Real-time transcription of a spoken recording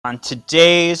On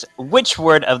today's Which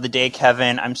Word of the Day,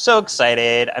 Kevin, I'm so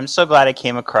excited. I'm so glad I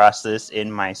came across this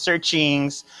in my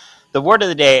searchings. The word of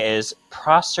the day is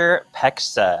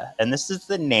Proserpexta, and this is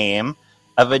the name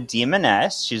of a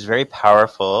demoness. She's very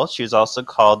powerful. She was also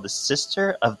called the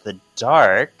Sister of the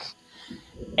Dark.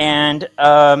 And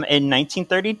in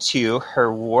 1932,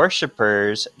 her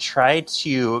worshippers tried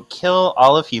to kill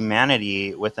all of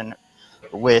humanity with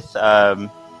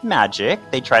magic.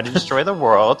 They tried to destroy the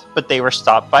world, but they were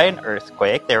stopped by an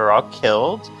earthquake. They were all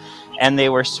killed, and they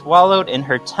were swallowed in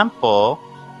her temple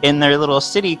in their little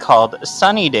city called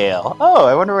Sunnydale. Oh,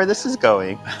 I wonder where this is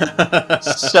going.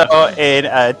 So in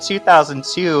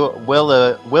 2002,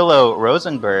 Willow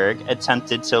Rosenberg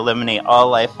attempted to eliminate all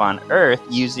life on Earth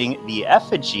using the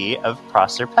effigy of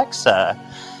Proserpexta.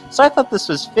 So I thought this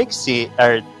was fitting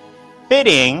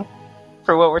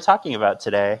for what we're talking about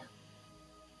today.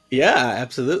 Yeah,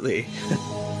 absolutely.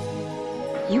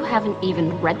 You haven't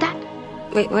even read that?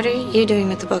 Wait, what are you doing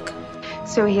with the book?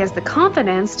 So he has the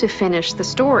confidence to finish the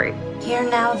story. Hear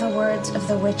now the words of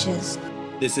the witches.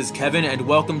 This is Kevin, and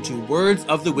welcome to Words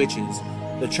of the Witches,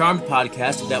 the Charmed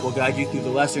podcast that will guide you through the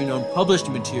lesser-known published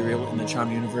material in the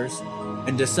Charmed universe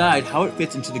and decide how it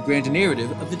fits into the grand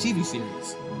narrative of the TV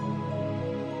series.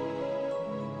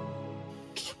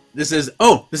 This is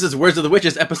Words of the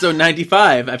Witches, episode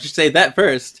 95. I should say that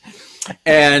first.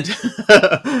 And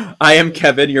I am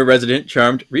Kevin, your resident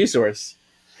Charmed resource.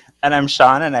 And I'm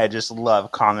Sean, and I just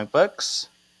love comic books.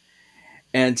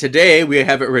 And today we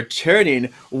have a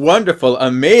returning, wonderful,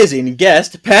 amazing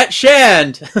guest, Pat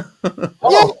Shand.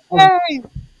 Oh, yay!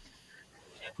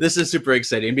 This is super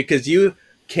exciting because you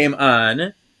came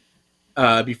on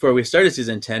before we started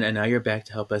season 10, and now you're back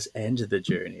to help us end the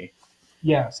journey.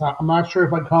 Yes, I'm not sure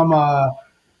if I come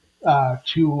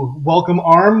to welcome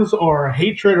arms or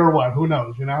hatred or what. Who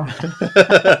knows, you know?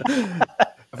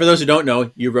 For those who don't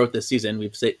know, you wrote this season.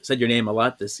 We've said your name a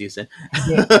lot this season.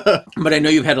 Yeah. But I know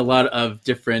you've had a lot of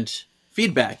different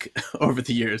feedback over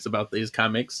the years about these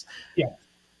comics. Yeah,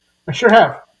 I sure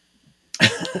have.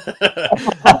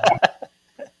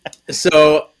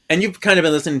 So, and you've kind of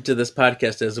been listening to this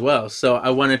podcast as well. So I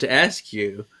wanted to ask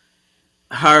you,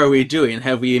 how are we doing?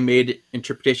 Have we made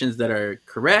interpretations that are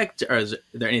correct? Or is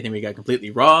there anything we got completely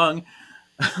wrong?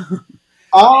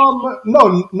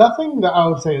 No, nothing that I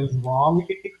would say is wrong.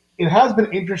 It has been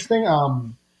interesting.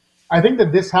 I think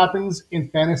that this happens in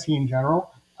fantasy in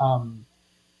general. In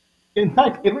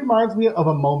fact, it reminds me of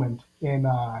a moment in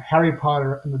Harry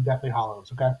Potter and the Deathly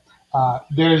Hallows, okay?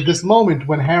 There's this moment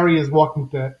when Harry is walking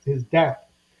to his death,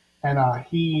 and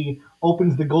he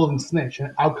opens the golden snitch,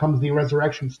 and out comes the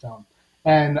resurrection stone.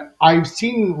 And I've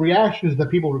seen reactions that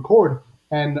people record,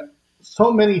 and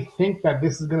so many think that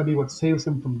this is going to be what saves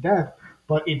him from death,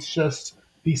 but it's just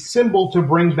the symbol to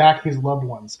bring back his loved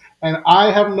ones. And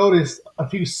I have noticed a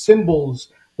few symbols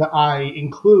that I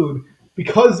include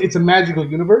because it's a magical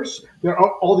universe. There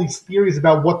are all these theories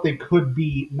about what they could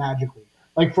be magically.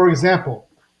 Like, for example,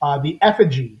 the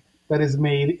effigy that is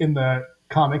made in the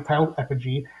comic titled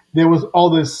Effigy, there was all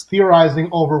this theorizing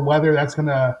over whether that's going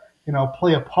to,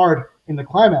 play a part in the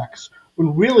climax,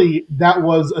 when really that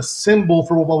was a symbol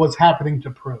for what was happening to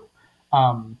Prue.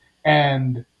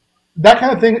 And that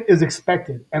kind of thing is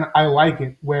expected, and I like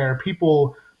it, where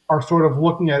people are sort of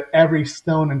looking at every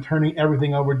stone and turning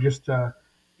everything over just to,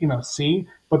 see.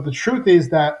 But the truth is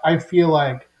that I feel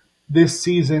like this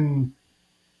season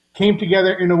came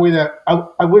together in a way that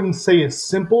I wouldn't say is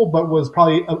simple, but was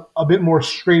probably a bit more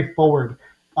straightforward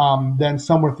than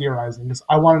some were theorizing. Because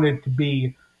I wanted it to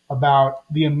be about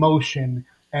the emotion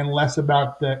and less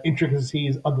about the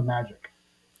intricacies of the magic.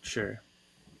 Sure.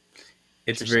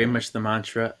 It's very much the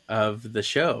mantra of the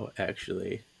show,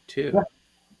 actually, too. Yeah.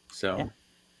 So, Yeah.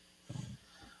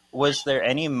 Was there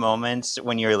any moments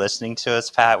when you were listening to us,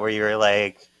 Pat, where you were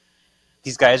like,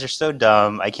 these guys are so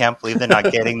dumb, I can't believe they're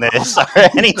not getting this? Or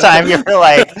anytime you were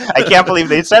like, I can't believe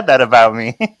they said that about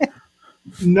me?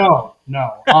 No.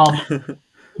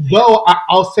 Though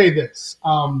I'll say this.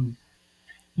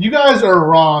 You guys are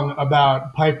wrong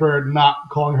about Piper not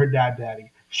calling her dad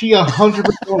daddy. She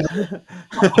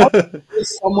 100%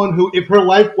 is someone who, if her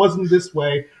life wasn't this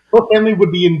way, her family would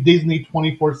be in Disney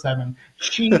 24/7.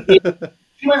 She might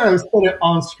not have said it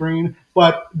on screen,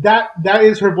 but that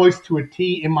is her voice to a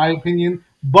T, in my opinion.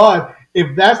 But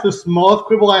if that's the smallest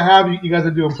quibble I have, you guys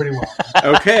are doing pretty well.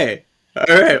 Okay.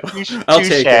 All right. I'll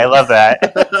take it. I love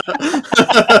that.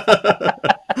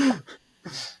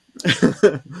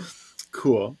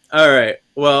 Cool. All right.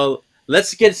 Well,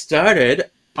 let's get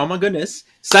started. Oh my goodness.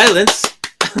 Silence.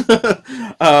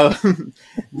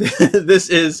 This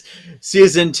is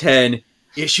season 10,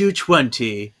 issue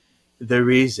 20, The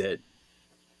Reason.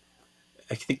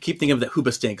 keep thinking of that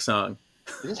Hoobastank song.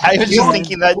 I was just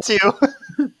thinking that too.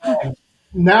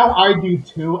 Now I do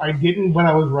too. I didn't when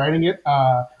I was writing it,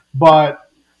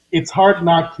 but it's hard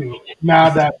not to now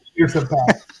that years have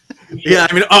passed. Yeah,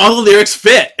 I mean, all the lyrics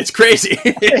fit. It's crazy.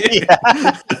 Yeah.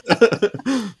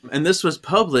 And this was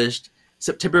published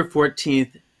September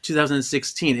 14th,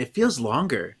 2016. It feels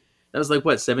longer. That was like,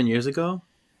 what, 7 years ago?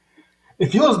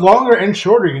 It feels longer and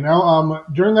shorter, you know.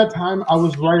 During that time, I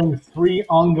was writing 3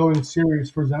 ongoing series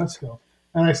for Zenescope,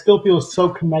 and I still feel so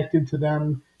connected to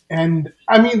them. And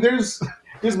I mean, there's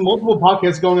multiple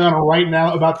podcasts going on right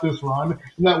now about this run,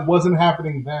 and that wasn't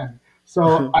happening then.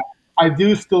 So I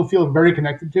do still feel very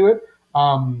connected to it.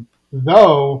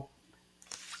 Though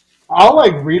I'll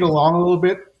like read along a little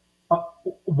bit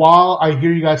while I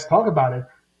hear you guys talk about it,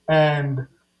 and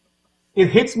it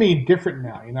hits me different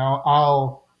now. You know,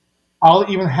 I'll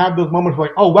even have those moments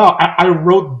like, oh wow, I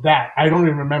wrote that. I don't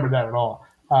even remember that at all.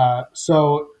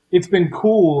 So it's been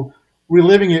cool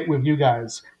reliving it with you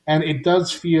guys, and it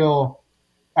does feel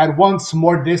at once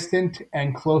more distant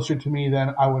and closer to me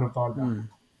than I would have thought about.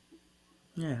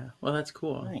 Yeah, well, that's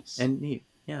cool. Nice. And neat.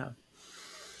 Yeah.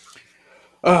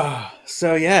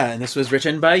 So yeah, and this was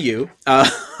written by you. And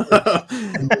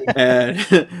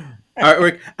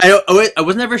artwork. I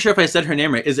was never sure if I said her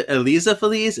name right. Is it Elisa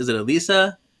Felice? Is it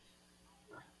Elisa?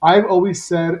 I've always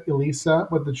said Elisa,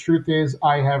 but the truth is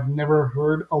I have never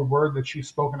heard a word that she's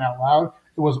spoken out loud.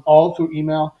 It was all through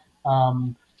email.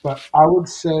 But I would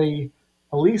say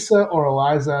Elisa or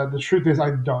Eliza. The truth is I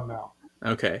don't know.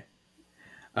 Okay.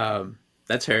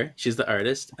 That's her. She's the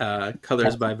artist.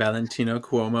 Colors by Valentino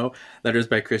Cuomo. Letters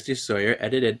by Christy Sawyer.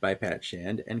 Edited by Pat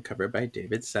Shand. And cover by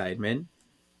David Seidman.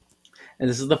 And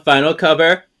this is the final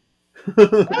cover.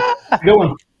 Good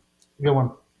one. Good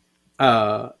one.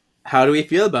 How do we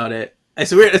feel about it?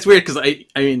 It's weird. It's weird because I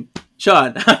mean,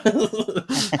 Sean.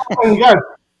 Oh, guys,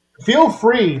 feel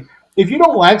free. If you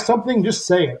don't like something, just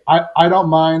say it. I don't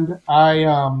mind.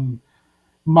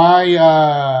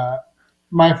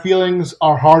 My feelings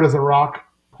are hard as a rock.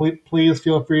 Please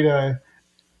feel free to.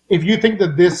 If you think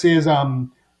that this is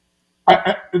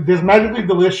there's magically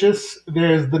delicious.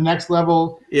 There's the next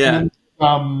level. Yeah. And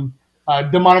then,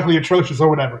 demonically atrocious or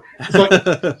whatever. So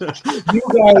if you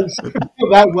guys feel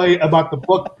that way about the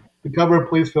book, the cover,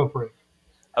 please feel free.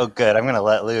 Oh, good. I'm going to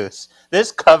let loose.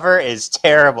 This cover is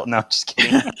terrible. No, just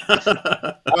kidding.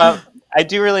 I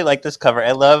do really like this cover.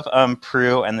 I love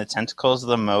Prue and the tentacles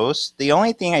the most. The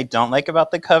only thing I don't like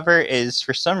about the cover is,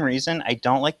 for some reason, I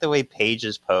don't like the way Paige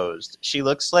is posed. She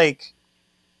looks like,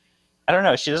 I don't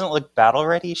know, she doesn't look battle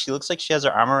ready. She looks like she has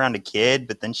her arm around a kid,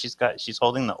 but then she's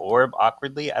holding the orb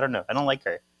awkwardly. I don't know. I don't like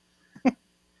her.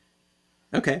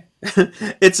 Okay.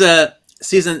 It's a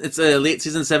late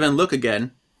season 7 look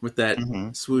again with that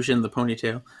swoosh in the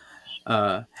ponytail.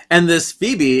 And this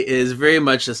Phoebe is very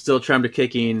much a still Charmed to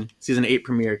Kicking season 8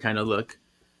 premiere kind of look.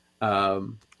 Let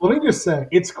me just say,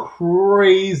 it's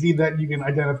crazy that you can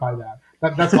identify that.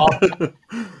 That's awesome.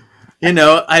 You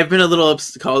know, I've been a little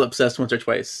called obsessed once or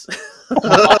twice.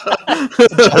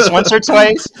 Just once or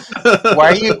twice?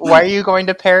 Why are you going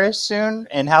to Paris soon?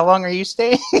 And how long are you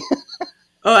staying?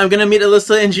 Oh, I'm gonna meet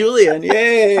Alyssa and Julian!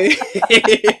 Yay!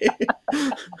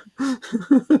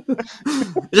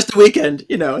 Just a weekend,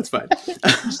 you know, it's fine.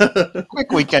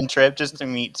 Quick weekend trip just to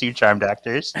meet 2 Charmed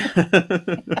actors.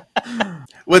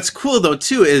 What's cool though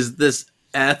too is this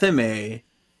athame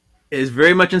is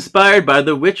very much inspired by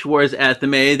the Witch Wars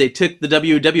athame. They took the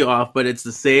WW off, but it's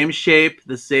the same shape,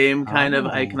 the same kind of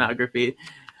iconography.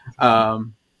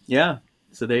 Yeah,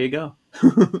 so there you go.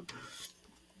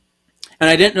 And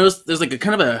I didn't notice there's like a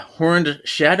kind of a horned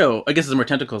shadow. I guess there's more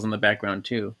tentacles in the background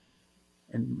too.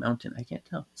 And mountain, I can't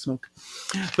tell. Smoke.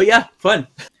 But yeah, fun.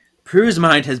 Prue's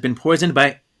mind has been poisoned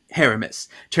by Haramis,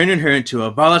 turning her into a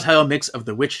volatile mix of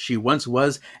the witch she once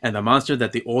was and the monster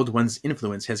that the Old One's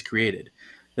influence has created.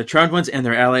 The Charmed Ones and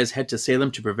their allies head to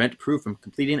Salem to prevent Prue from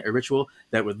completing a ritual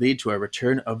that would lead to a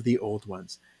return of the Old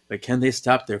Ones. But can they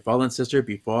stop their fallen sister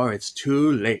before it's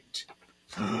too late?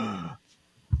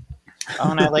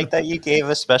 Oh, and I like that you gave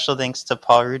a special thanks to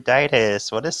Paul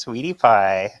Ruditis. What a sweetie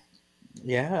pie.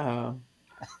 Yeah.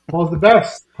 Paul's the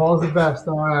best. Paul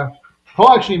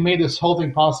actually made this whole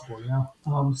thing possible, you know?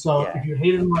 If you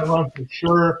hated my run, for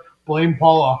sure, blame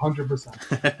Paul 100%.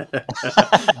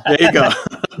 There you go.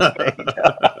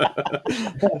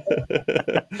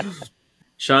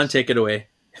 Sean, take it away.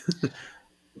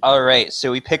 All right,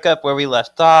 so we pick up where we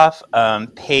left off.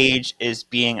 Paige is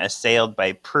being assailed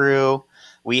by Prue.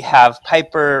 We have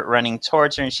Piper running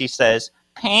towards her, and she says,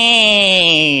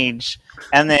 "Paige!"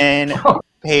 And then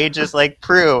Paige is like,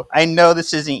 "Prue, I know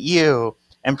this isn't you."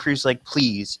 And Prue's like,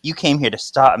 please, you came here to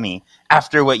stop me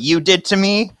after what you did to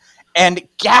me. And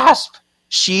gasp,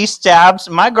 she stabs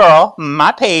my girl,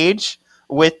 my Paige,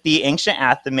 with the ancient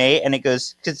athame, and it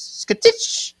goes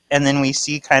skitich, and then we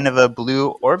see kind of a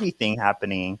blue orby thing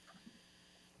happening.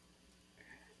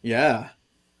 Yeah.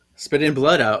 Spitting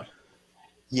blood out.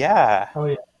 Yeah. Oh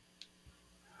yeah.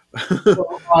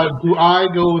 So, do I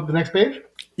go with the next page?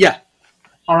 Yeah.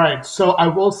 All right. So I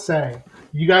will say,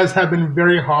 you guys have been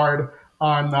very hard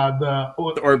on the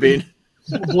Orbean.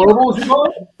 blurbles, you call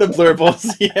it? The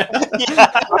blurbles, yeah.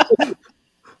 Yeah.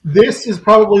 This is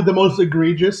probably the most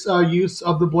egregious use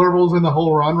of the blurbles in the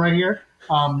whole run right here.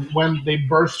 When they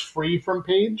burst free from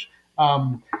Paige.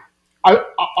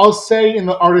 I'll say in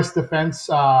the artist's defense,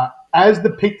 as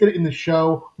depicted in the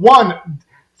show, one,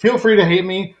 feel free to hate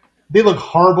me. They look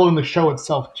horrible in the show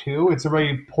itself too. It's a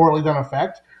very poorly done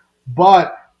effect,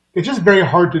 but it's just very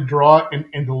hard to draw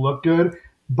and to look good.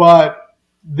 But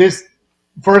this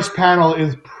first panel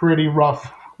is pretty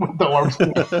rough with the orbs.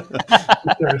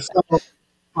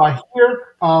 So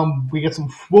here we get some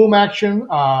swoon action.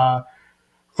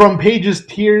 From Paige's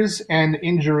tears and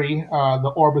injury,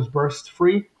 the orb is burst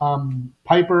free.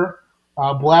 Piper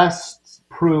blasts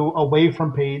Prue away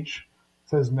from Paige,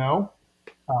 says no.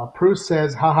 Prue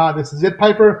says, haha, this is it,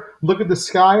 Piper. Look at the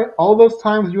sky. All those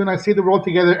times you and I saved the world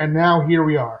together, and now here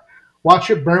we are. Watch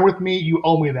it burn with me. You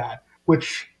owe me that.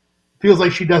 Which feels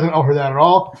like she doesn't owe her that at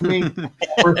all. Me,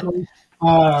 personally.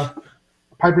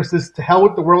 Piper says, to hell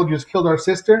with the world. You just killed our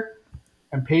sister.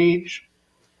 And Paige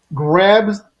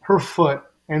grabs her foot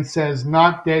and says,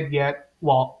 not dead yet,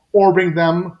 while orbiting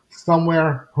them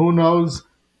somewhere. Who knows?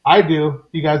 I do.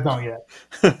 You guys don't yet.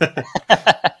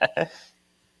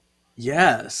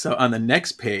 Yeah, so on the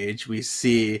next page, we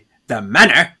see the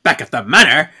manor, back at the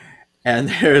manor, and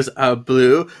there's a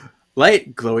blue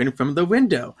light glowing from the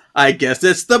window. I guess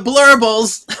it's the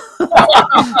blurbles!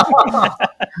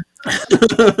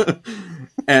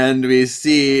 And we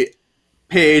see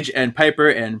Paige and Piper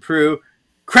and Prue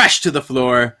crash to the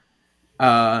floor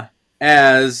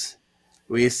as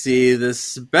we see the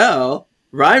spell,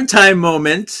 rhyme time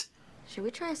moment. Should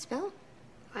we try a spell?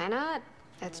 Why not?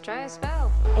 Let's try a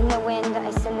spell. In the wind,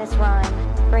 I sing this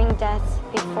rhyme. Bring death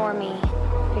before me,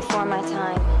 before my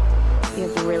time.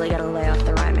 You've really got to lay off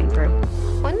the rhyming, Prue.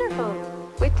 Wonderful.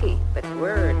 Witty, but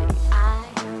wordy.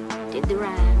 I did the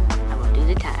rhyme. I will do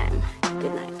the time.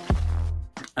 Good night.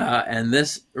 And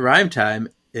this rhyme time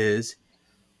is,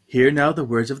 hear now the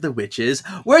words of the witches.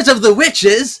 Words of the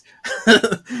witches!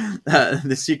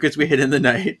 The secrets we hid in the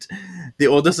night. The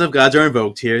oldest of gods are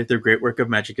invoked here. Their great work of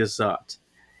magic is sought.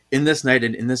 In this night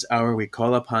and in this hour, we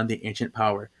call upon the ancient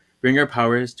power. Bring our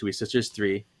powers to we sisters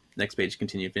three. Next page,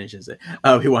 continue, finishes it.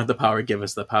 We want the power, give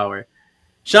us the power.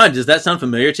 Sean, does that sound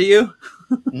familiar to you?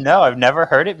 No, I've never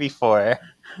heard it before.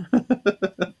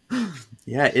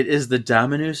 Yeah, it is the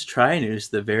Dominus Trinus,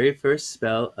 the very first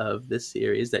spell of this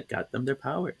series that got them their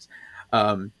powers.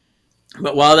 But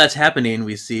while that's happening,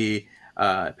 we see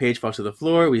Paige fall to the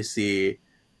floor. We see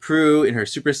Prue in her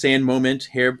Super Saiyan moment,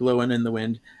 hair blowing in the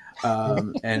wind.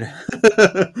 And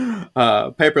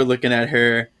Piper looking at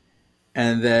her,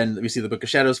 and then we see the Book of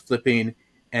Shadows flipping,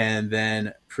 and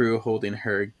then Prue holding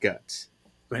her gut.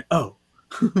 Going, oh.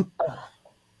 Can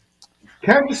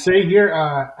I just say here,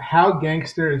 how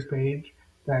gangster is Paige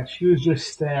that she was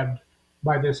just stabbed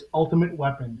by this ultimate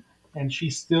weapon, and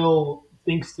she still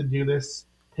thinks to do this,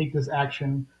 take this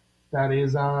action. That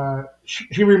is,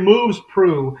 she removes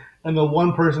Prue and the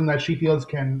one person that she feels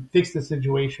can fix the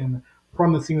situation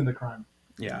from the scene of the crime.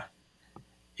 Yeah.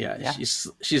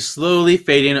 She's slowly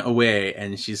fading away,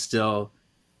 and she's still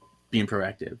being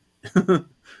proactive.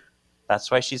 That's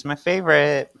why she's my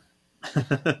favorite.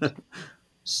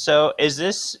 So is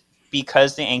this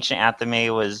because the ancient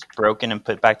athame was broken and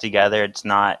put back together, it's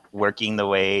not working the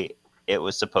way it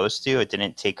was supposed to? It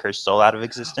didn't take her soul out of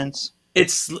existence?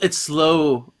 It's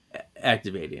slow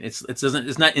activating.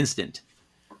 It's not instant.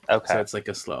 Okay. So it's like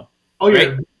a slow. Oh yeah,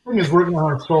 Right? the thing is working on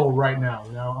her soul right now.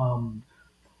 You know,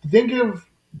 think of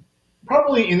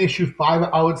probably in issue 5.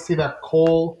 I would say that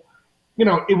Cole, you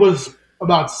know, it was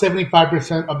about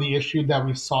 75% of the issue that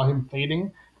we saw him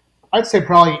fading. I'd say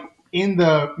probably in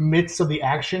the midst of the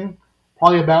action,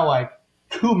 probably about like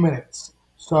 2 minutes.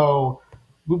 So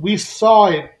we saw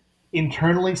it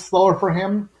internally slower for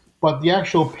him, but the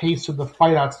actual pace of the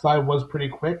fight outside was pretty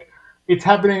quick. It's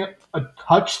happening a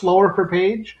touch slower for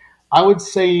Paige. I would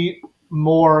say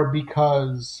more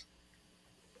because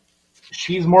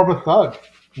she's more of a thug.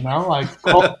 You know, like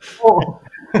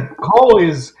Cole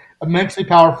is immensely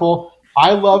powerful.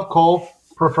 I love Cole,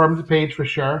 prefer him to Paige for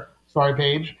sure. Sorry,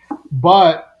 Paige.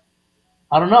 But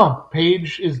I don't know.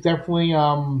 Paige is definitely,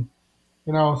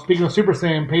 speaking of Super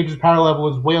Saiyan, Paige's power level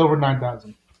is way over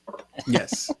 9,000.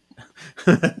 Yes.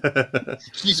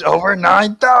 She's over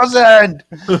 9,000.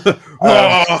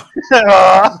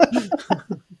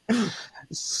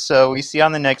 So we see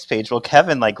on the next page. Well,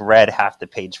 Kevin read half the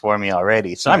page for me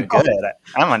already, so I'm good.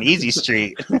 I'm on easy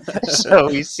street. So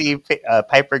we see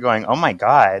Piper going, "Oh my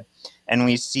god," and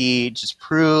we see just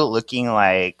Prue looking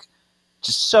like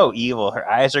just so evil. Her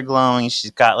eyes are glowing.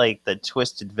 She's got the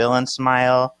twisted villain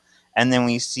smile, and then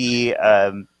we see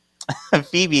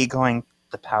Phoebe going,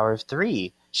 "The power of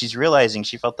 3." She's realizing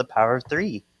she felt the power of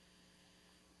 3.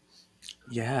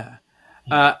 Yeah.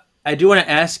 I do want to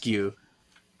ask you,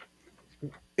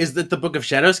 is that the Book of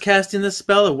Shadows casting this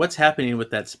spell, or what's happening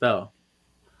with that spell?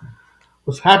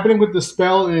 What's happening with the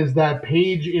spell is that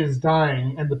Paige is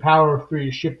dying, and the power of 3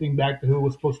 is shifting back to who it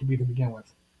was supposed to be to begin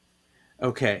with.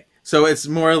 Okay. So it's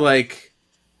more like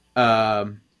a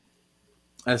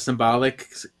symbolic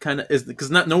kind of... because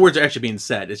no words are actually being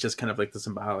said. It's just kind of like the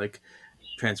symbolic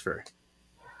transfer.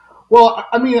 Well,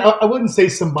 I mean, I wouldn't say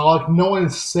symbolic. No one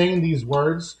is saying these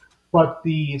words, but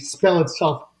the spell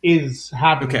itself is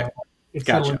happening. Okay. It's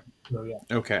Gotcha. yeah.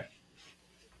 Okay.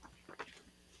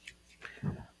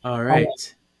 All right.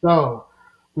 So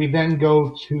we then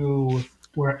go to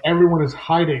where everyone is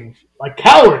hiding like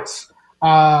cowards.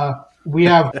 We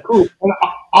have Coop. And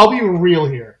I'll be real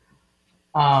here.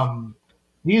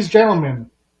 These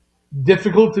gentlemen,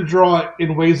 difficult to draw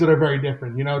in ways that are very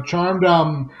different. Charmed.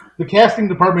 The casting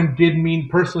department did me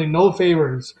personally no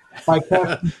favors by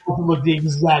casting people who look the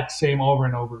exact same over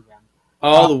and over again.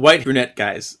 All the white brunette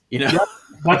guys, Yep,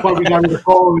 that's why we got rid of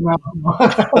Cole.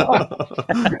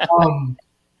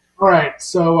 All right,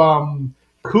 so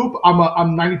Coop,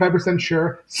 I'm 95%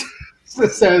 sure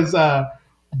says,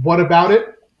 "What about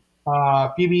it?"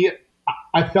 Phoebe,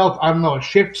 I felt, I don't know, a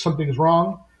shift. Something's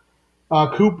wrong.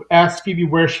 Coop asks Phoebe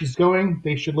where she's going.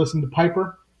 They should listen to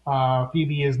Piper.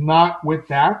 Phoebe is not with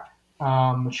that.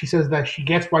 She says that she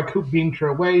gets why Coop beamed her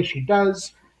away. She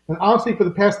does. And honestly, for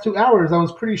the past 2 hours, I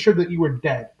was pretty sure that you were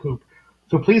dead, Coop.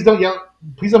 So please don't yell.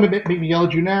 Please don't make me yell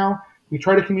at you now. We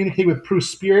tried to communicate with Prue's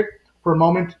spirit for a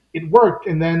moment. It worked,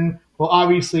 and then, well,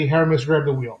 obviously, Aramis grabbed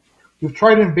the wheel. We've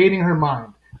tried invading her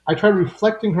mind. I tried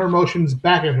reflecting her emotions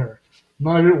back at her.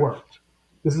 None of it worked.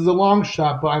 This is a long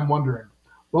shot, but I'm wondering,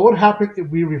 what would happen if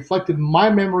we reflected my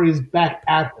memories back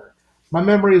at her? My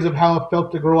memories of how it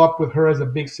felt to grow up with her as a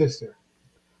big sister.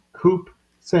 Coop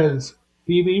says,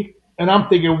 Phoebe, and I'm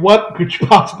thinking, what could you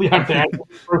possibly have to ask me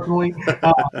personally?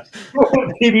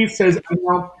 Phoebe says, I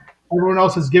know everyone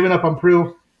else has given up on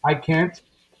Prue. I can't.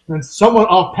 And then someone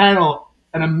off panel,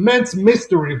 an immense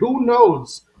mystery, who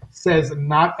knows, says,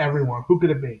 not everyone. Who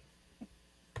could it be?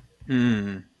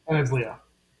 And it's Leo.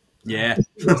 Yeah.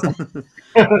 It's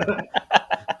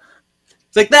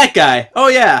like that guy. Oh,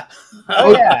 yeah.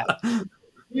 Oh, yeah.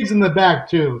 He's in the back,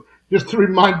 too, just to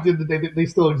remind you that they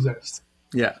still exist.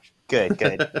 Yeah.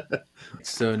 Good.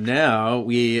 So now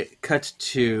we cut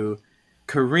to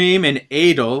Kareem and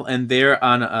Adel, and they're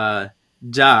on a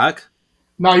dock.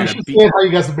 No, you should say it how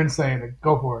you guys have been saying it.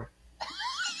 Go for it.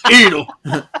 Adel!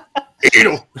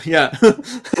 Adel! Yeah. You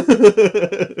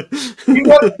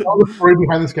guys know the story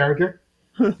behind this character?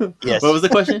 Yes. What was the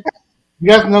question? You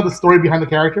guys know the story behind the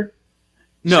character?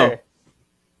 No. Sure.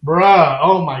 Bruh,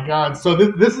 oh my god. So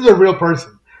this is a real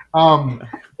person.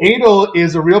 Adel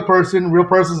is a real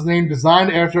person's name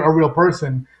designed after a real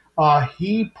person.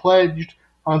 He pledged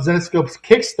on Zenescope's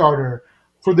Kickstarter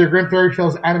for their Grim Fairy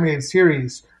Tales animated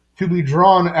series to be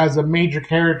drawn as a major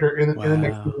character in the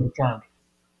next season of Charmed.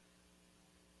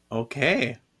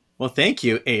 Okay. Well, thank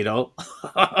you, Adel.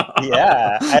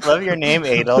 Yeah, I love your name,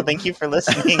 Adel. Thank you for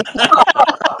listening.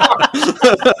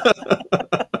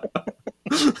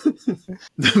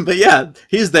 But yeah,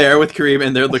 he's there with Kareem,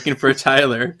 and they're looking for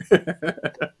Tyler.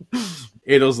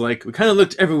 Adel's like, we kind of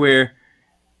looked everywhere,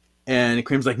 and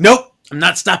Kareem's like, nope, I'm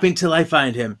not stopping till I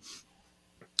find him.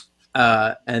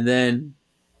 And then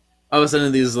all of a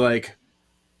sudden, these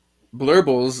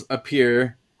blurbles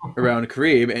appear around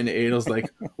Kareem, and Adel's like,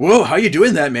 whoa, how you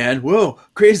doing that, man? Whoa,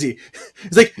 crazy.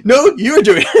 He's like, no, you're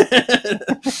doing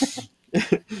it.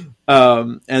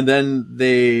 And then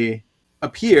they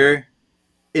appear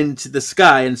into the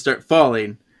sky and start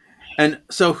falling. And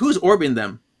so who's orbiting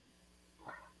them?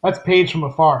 That's Paige from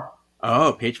afar.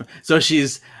 Oh, Paige. So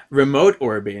she's remote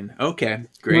orbiting. Okay,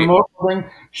 great. Remote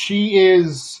orbiting. She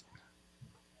is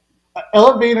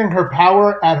elevating her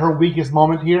power at her weakest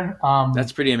moment here.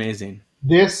 That's pretty amazing.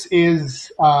 This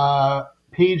is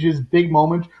Paige's big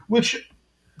moment, which,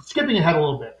 skipping ahead a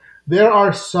little bit, there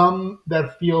are some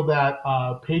that feel that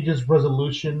Paige's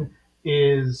resolution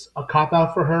is a cop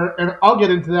out for her, and I'll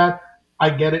get into that. I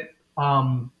get it,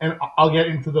 and I'll get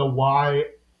into the why.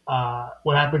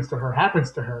 What happens to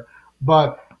her,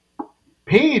 but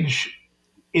Paige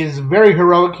is very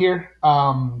heroic here,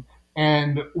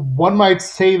 and one might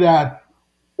say that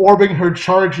orbing her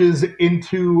charges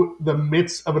into the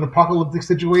midst of an apocalyptic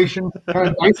situation kind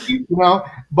of dicey,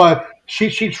 But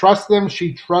she trusts them.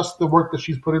 She trusts the work that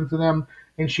she's put into them,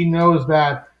 and she knows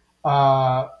that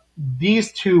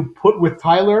these two put with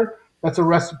Tyler, that's a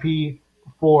recipe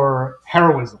for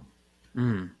heroism.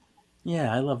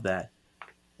 Yeah, I love that.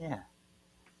 Yeah.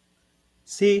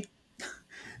 See,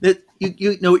 that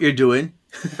you know what you're doing.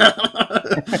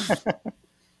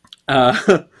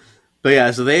 But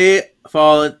yeah, so they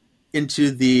fall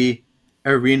into the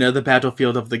arena, the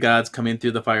battlefield of the gods, coming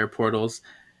through the fire portals,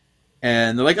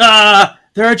 and they're like,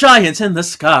 there are giants in the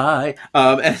sky.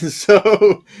 And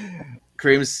so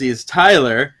Kareem sees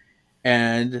Tyler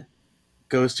and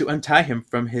goes to untie him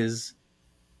from his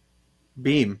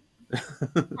beam.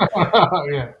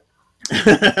 Yeah.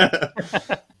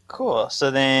 Cool.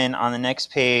 So then on the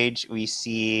next page, we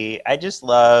see, I just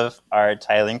love our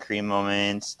Tyler and Kareem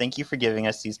moments. Thank you for giving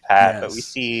us these, Pat. Yes. But we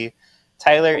see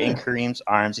Tyler in Kareem's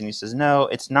arms, and he says, no,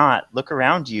 it's not. Look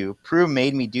around you. Prue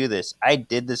made me do this. I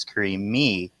did this, Kareem.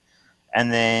 Me.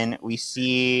 And then we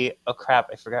see, oh crap,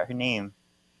 I forgot her name.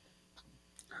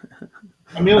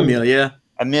 Amelia.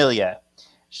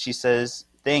 She says,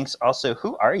 thanks. Also,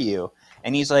 who are you?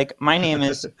 And he's like, my name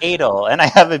is Adel, and I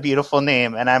have a beautiful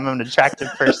name, and I'm an attractive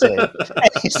person.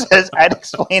 And he says, I'd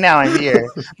explain how I'm here,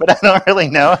 but I don't really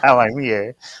know how I'm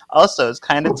here. Also, it's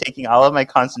kind of taking all of my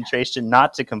concentration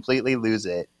not to completely lose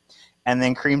it. And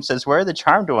then Kareem says, where are the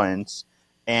charmed ones?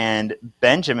 And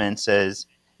Benjamin says,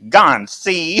 gone,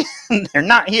 see? They're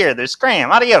not here. They're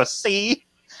scram. Adios, see?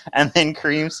 And then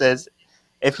Kareem says,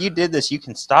 if you did this, you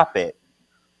can stop it.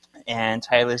 And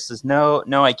Tyler says, no,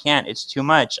 I can't. It's too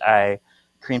much.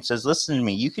 Kareem says, listen to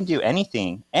me. You can do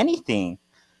anything.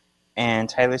 And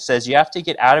Tyler says, you have to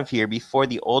get out of here before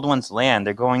the old ones land.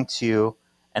 They're going to...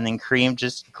 And then Kareem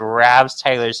just grabs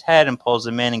Tyler's head and pulls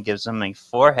him in and gives him a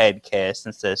forehead kiss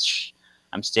and says, shh,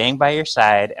 I'm staying by your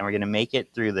side, and we're going to make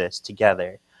it through this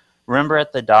together. Remember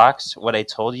at the docks what I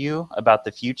told you about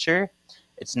the future?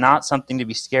 It's not something to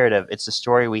be scared of. It's a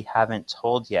story we haven't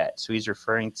told yet. So he's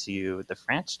referring to the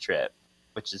France trip,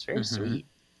 which is very sweet.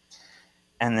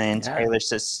 And then Tyler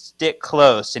says, stick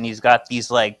close. And he's got these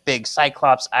like big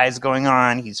Cyclops eyes going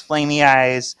on. He's flamey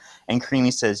eyes. And Creamy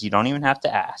says, you don't even have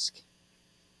to ask.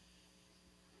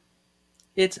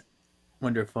 It's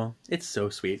wonderful. It's so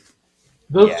sweet.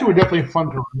 Those two are definitely fun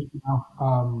to read.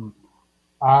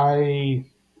 I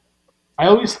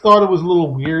always thought it was a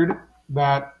little weird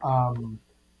that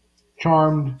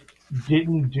Charmed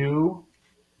didn't do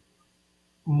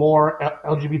more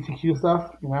LGBTQ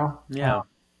stuff, Yeah.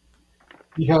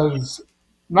 Because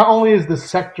not only is the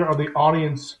sector of the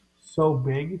audience so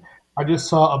big, I just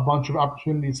saw a bunch of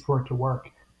opportunities for it to work.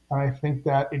 And I think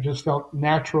that it just felt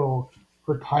natural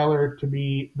for Tyler to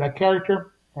be that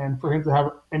character and for him to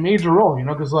have a major role,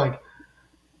 because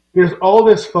there's all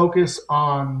this focus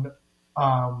on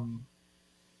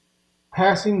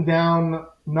passing down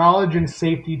knowledge and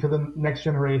safety to the next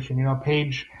generation.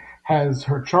 Paige has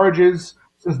her charges.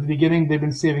 Since the beginning, they've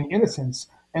been saving innocents.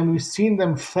 And we've seen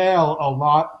them fail a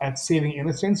lot at saving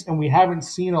innocents, and we haven't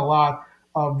seen a lot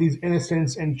of these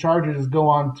innocents and charges go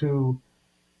on to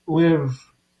live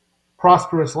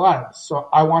prosperous lives. So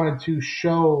I wanted to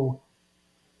show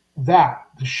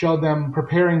them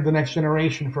preparing the next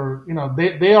generation for,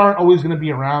 they aren't always going to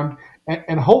be around.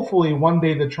 And hopefully one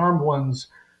day the Charmed ones,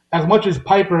 as much as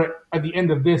Piper at the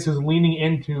end of this is leaning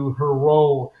into her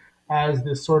role as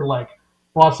this sort of like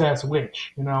boss-ass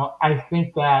witch, I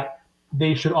think that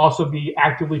they should also be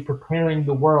actively preparing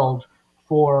the world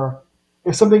for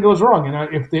if something goes wrong,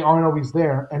 if they aren't always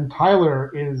there. And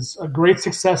Tyler is a great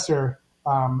successor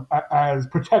as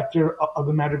protector of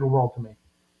the magical world to me.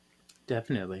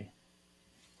 Definitely.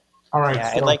 All right.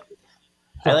 Yeah,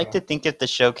 I like to think if the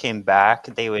show came back,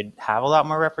 they would have a lot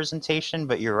more representation.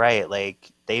 But you're right,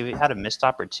 like they had a missed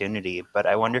opportunity. But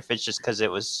I wonder if it's just because it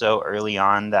was so early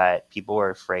on that people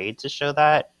were afraid to show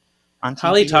that on TV.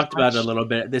 Holly talked about it a little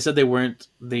bit. They said they weren't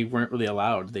really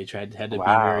allowed. They had to be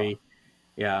very,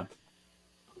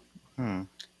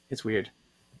 It's weird.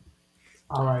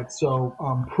 All right. So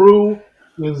Prue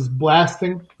is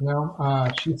blasting.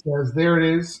 She says, "There it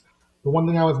is. The one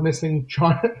thing I was missing,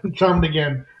 charmed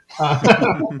again." All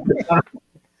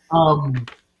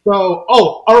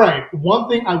right. One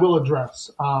thing I will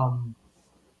address.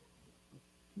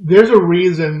 There's a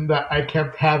reason that I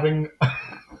kept having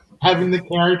having the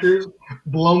characters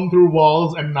blown through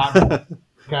walls and not die.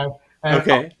 Okay? And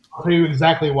Okay. I'll tell you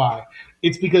exactly why.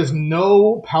 It's because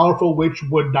no powerful witch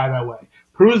would die that way.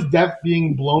 Prue's death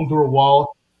being blown through a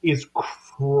wall is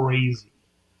crazy.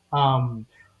 Um,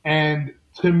 and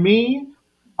to me,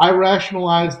 I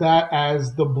rationalize that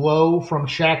as the blow from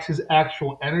Shax's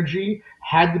actual energy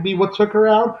had to be what took her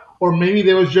out, or maybe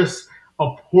there was just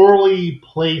a poorly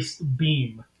placed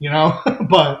beam,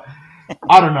 but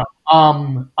I don't know.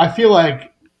 I feel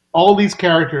like all these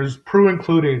characters, Prue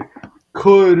included,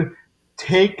 could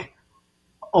take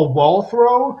a wall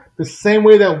throw the same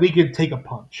way that we could take a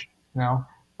punch, you know?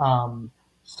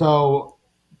 So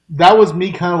that was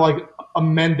me kind of like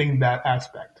amending that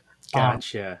aspect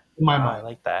Gotcha. in my Oh, mind. I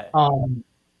like that.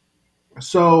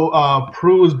 So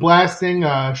Prue is blasting.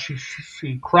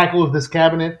 She crackles this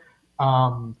cabinet,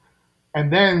 and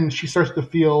then she starts to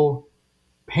feel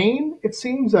pain. It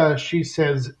seems she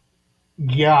says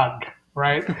 "gyag,"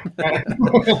 right?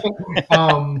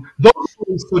 Those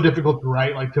are so difficult to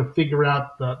write, like to figure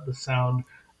out the sound.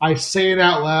 I say it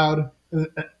out loud,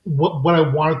 what I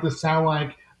want it to sound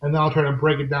like, and then I'll try to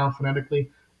break it down phonetically.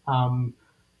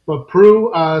 But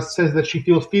Prue says that she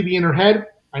feels Phoebe in her head.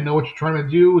 I know what you're trying to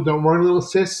do. Don't worry, little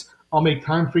sis. I'll make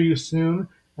time for you soon.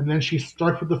 And then she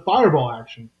starts with the fireball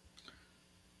action.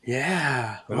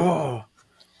 Yeah. Oh.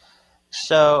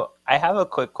 So I have a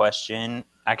quick question.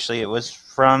 Actually, it was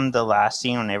from the last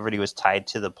scene when everybody was tied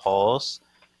to the poles.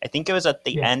 I think it was at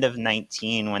the end of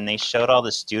 19 when they showed all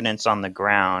the students on the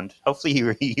ground. Hopefully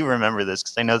you remember this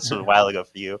because I know this was a while ago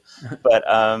for you. But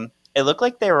it looked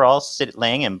like they were all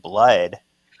laying in blood.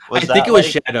 I think it was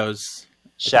shadows.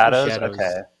 Shadows?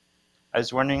 Okay. I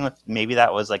was wondering if maybe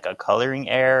that was like a coloring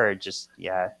error or just,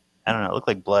 I don't know. It looked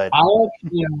like blood. I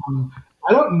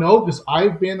don't know because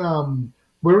I've been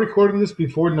we're recording this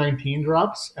before 19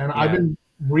 drops, and I've been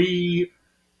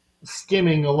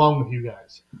skimming along with you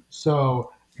guys.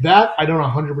 So that I don't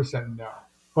 100% know.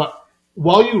 But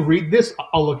while you read this,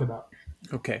 I'll look it up.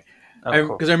 Okay. Cool.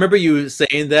 Because I remember you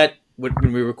saying that when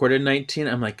we recorded 19.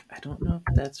 I'm like, I don't know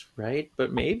if that's right,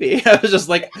 but maybe. I was just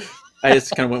like, I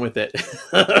just kind of went with it.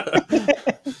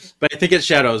 But I think it's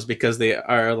shadows because they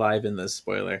are alive in this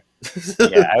spoiler.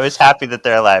 Yeah, I was happy that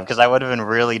they're alive because I would have been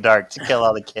really dark to kill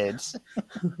all the kids.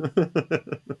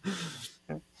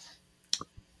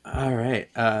 All right.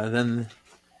 Then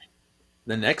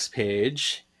the next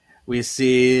page, we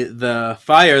see the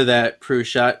fire that Prue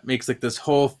shot makes like this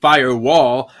whole fire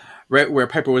wall right where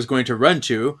Piper was going to run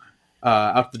to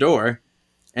out the door.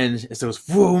 And it goes,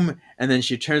 boom. And then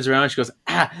she turns around and she goes,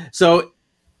 ah. So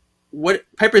what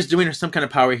Piper's doing is some kind of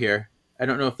power here. I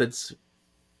don't know if it's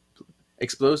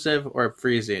explosive or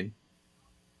freezing.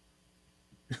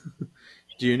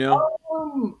 Do you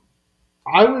know?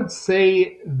 I would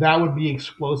say that would be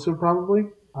explosive, probably.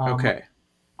 Okay.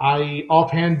 I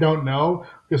offhand don't know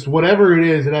because whatever it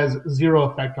is, it has zero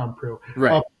effect on Prue.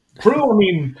 Right. Prue, I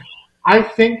mean, I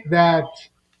think that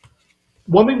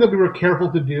one thing that we were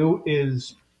careful to do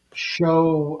is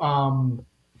show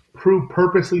Prue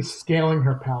purposely scaling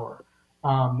her power.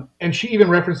 And she even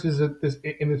references this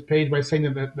in this page by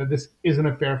saying that this isn't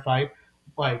a fair fight.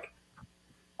 Like,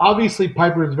 obviously,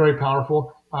 Piper is very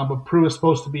powerful, but Prue is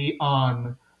supposed to be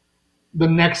on the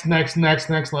next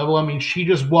level. I mean, she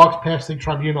just walks past the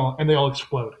tribunal and they all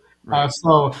explode. Right.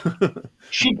 So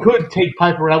she could take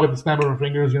Piper out with the snap of her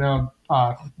fingers,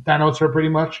 Thanos her pretty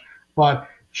much. But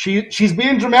she's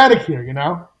being dramatic here,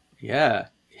 Yeah.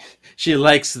 She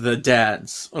likes the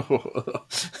dance.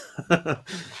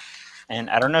 And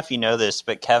I don't know if you know this,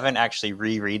 but Kevin actually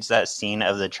rereads that scene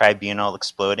of the tribunal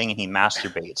exploding and he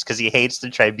masturbates because he hates the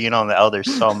tribunal and the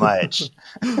elders so much.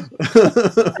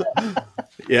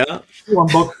 Yeah. On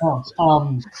both counts.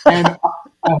 And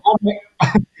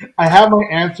I have my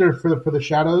answer for the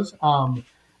shadows.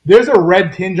 There's a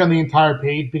red tinge on the entire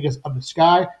page because of the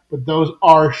sky, but those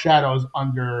are shadows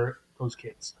under those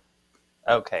kids.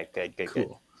 Okay, good.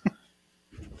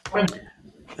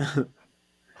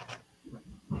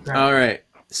 All right.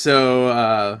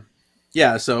 So,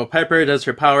 so Piper does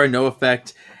her power, no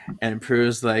effect, and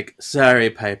Prue's like, sorry,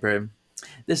 Piper,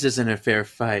 this isn't a fair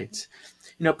fight.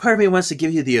 Part of me wants to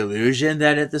give you the illusion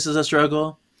that this is a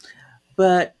struggle,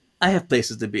 but I have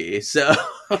places to be, so...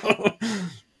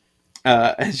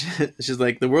 and she's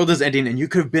like, the world is ending, and you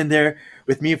could have been there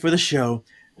with me for the show.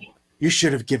 You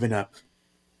should have given up.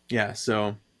 Yeah,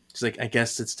 so she's like, I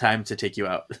guess it's time to take you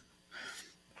out.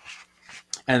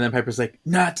 And then Piper's like,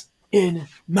 not in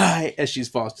my... as she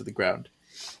falls to the ground.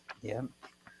 Yep.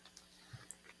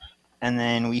 And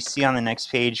then we see on the next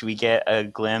page, we get a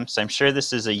glimpse. I'm sure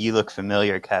this is a You Look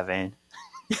Familiar, Kevin.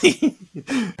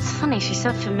 It's funny, she's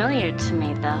so familiar to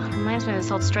me, though. Reminds me of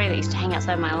this old stray that used to hang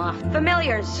outside my loft.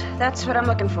 Familiars. That's what I'm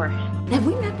looking for. Have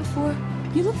we met before?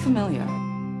 You look familiar.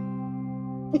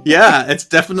 Yeah, it's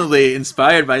definitely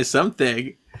inspired by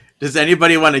something. Does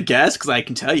anybody want to guess? Because I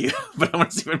can tell you, but I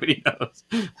want to see if anybody knows.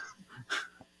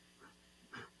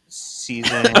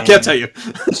 Season Okay, I'll tell you. 2?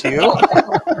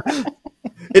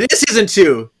 It is season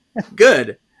 2. Because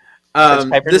Good.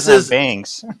 Piper This doesn't is have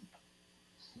bangs.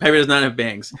 Piper does not have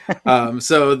bangs.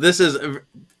 So this is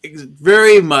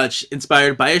very much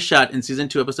inspired by a shot in season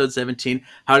 2, episode 17,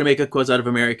 How to Make a Quiz Out of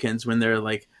Americans, when they're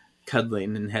like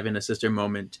cuddling and having a sister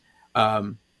moment.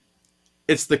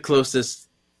 It's the closest,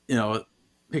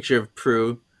 picture of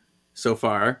Prue so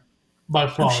far. By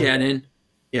far. Shannon.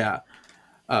 Yeah.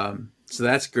 So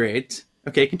that's great.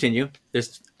 Okay, continue.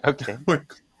 Okay.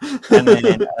 And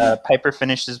then Piper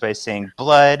finishes by saying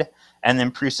blood, and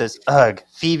then Prue says, "Ugh,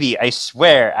 Phoebe, I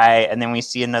swear and then we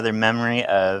see another memory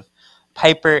of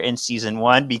Piper in season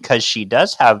 1 because she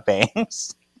does have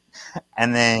bangs.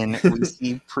 And then we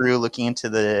see Prue looking into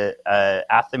the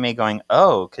Athame going,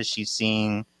 oh, because she's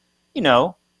seeing,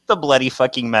 the bloody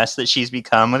fucking mess that she's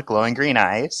become with glowing green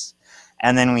eyes.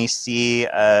 And then we see,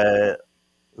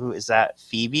 who is that,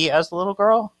 Phoebe as the little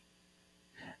girl?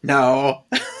 No.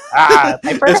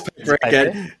 Piper? It's Piper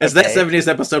again. It's that 70s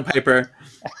episode, Piper.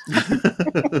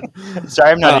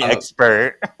 Sorry, I'm not an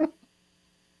expert.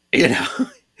 The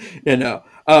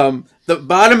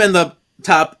bottom and the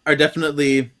top are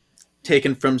definitely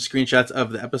taken from screenshots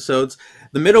of the episodes.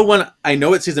 The middle one, I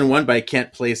know it's season 1, but I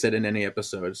can't place it in any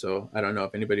episode, so I don't know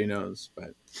if anybody knows.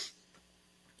 But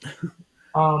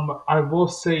I will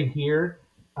say here,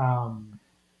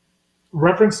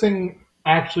 referencing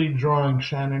actually drawing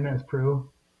Shannon as Prue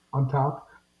on top,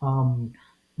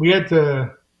 we had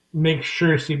to make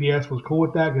sure CBS was cool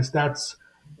with that, because that's,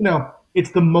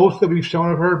 it's the most that we've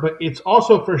shown of her, but it's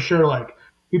also for sure, like,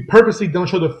 we purposely don't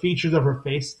show the features of her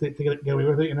face to get away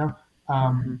with it,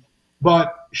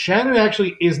 But Shannon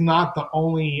actually is not the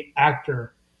only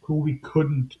actor who we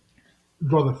couldn't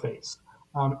draw the face.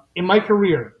 In my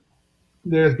career,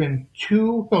 there's been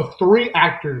 3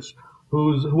 actors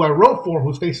who I wrote for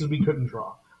whose faces we couldn't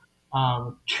draw.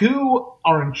 2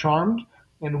 are in Charmed,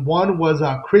 and 1 was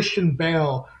Christian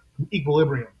Bale from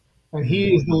Equilibrium. And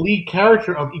he is the lead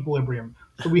character of Equilibrium.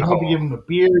 So we had to give him a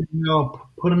beard,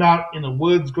 put him out in the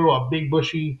woods, grow a big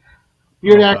bushy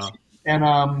beard accent,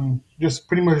 and just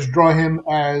pretty much draw him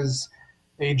as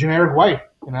a generic white,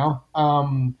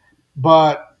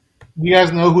 But you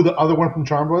guys know who the other one from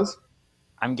Charmed was?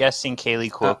 I'm guessing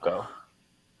Kaylee Cuoco.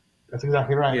 That's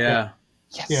exactly right. Yeah.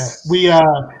 Yes. Yeah.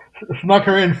 We snuck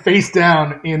her in face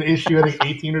down in issue, I think,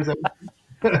 18 or 17.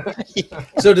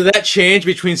 So did that change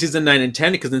between season 9 and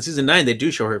 10? Because in season 9, they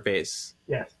do show her face.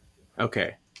 Yes.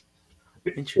 Okay.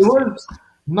 It was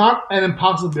not an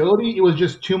impossibility. It was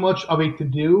just too much of a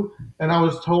to-do. And I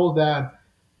was told that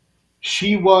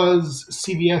she was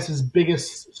CBS's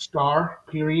biggest star,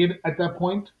 period, at that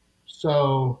point.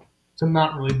 So to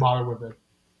not really bother with it.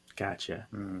 Gotcha.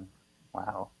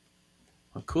 Wow.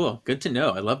 Well, cool. Good to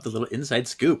know. I love the little inside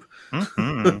scoop.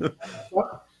 Mm-hmm.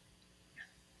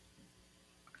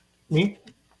 Me?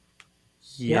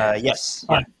 Yeah. Yes.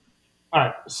 All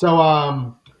right.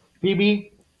 So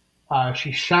Phoebe,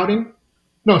 she's shouting.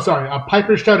 No, sorry.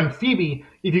 Piper's shouting, Phoebe,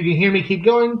 if you can hear me, keep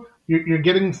going. You're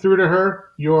getting through to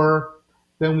her.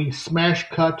 Then we smash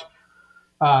cut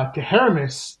to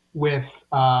Haramis with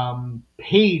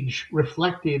Paige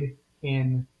reflected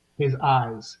in his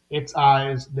eyes. Its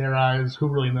eyes, their eyes, who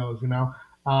really knows,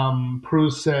 Prue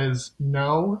says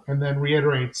no, and then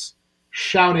reiterates,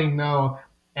 shouting no,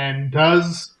 and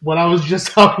does what I was just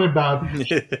talking about.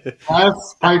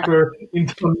 Blasts Piper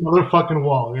into another fucking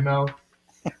wall,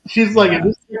 She's like,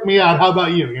 this took me out, how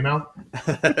about you,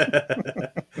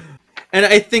 And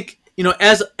I think,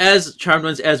 as Charmed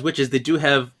Ones, as witches, they do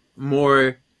have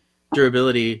more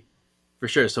durability for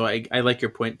sure. So I like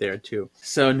your point there too.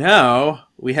 So now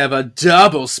we have a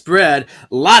double spread.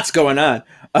 Lots going on.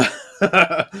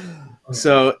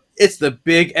 So it's the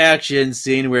big action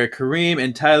scene where Kareem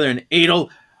and Tyler and Adel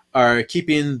are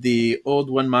keeping the old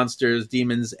one monsters,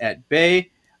 demons at bay,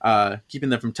 keeping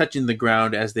them from touching the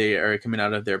ground as they are coming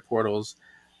out of their portals.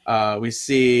 We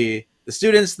see the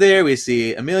students there. We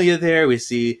see Amelia there. We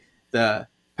see the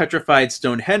petrified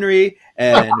Stone Henry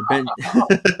and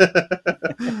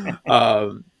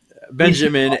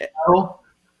Benjamin.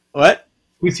 What?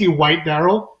 We see White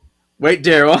Daryl. White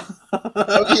Daryl.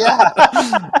 Oh,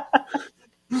 yeah.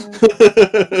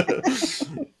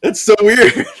 It's so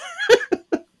weird.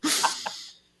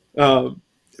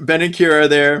 Ben and Kira are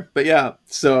there, but yeah,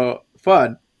 so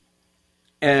fun.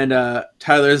 And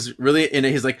Tyler's really in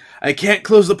it. He's like, I can't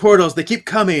close the portals. They keep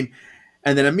coming.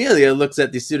 And then Amelia looks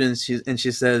at the students and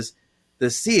she says, the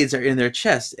seeds are in their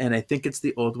chest, and I think it's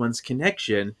the old one's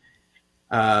connection.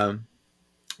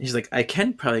 He's like, I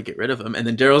can probably get rid of them. And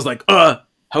then Daryl's like,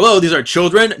 hello, these are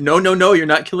children. No, you're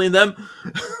not killing them.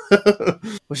 Well,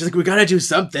 she's like, we gotta do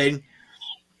something.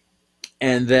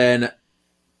 And then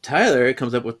Tyler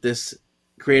comes up with this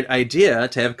great idea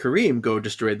to have Kareem go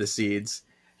destroy the seeds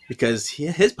because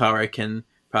his power can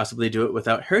possibly do it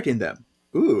without hurting them.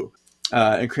 Ooh.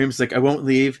 And Kareem's like, I won't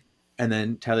leave. And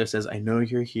then Tyler says, I know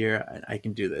you're here and I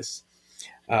can do this.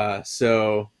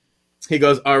 So he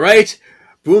goes, all right,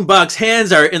 Boombox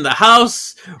hands are in the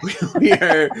house. We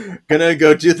are gonna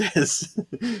go do this.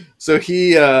 So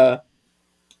he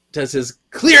does his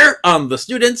clear on the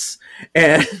students,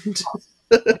 and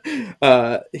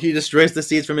he destroys the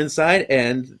seeds from inside,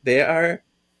 and they are,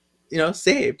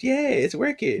 saved. Yay! It's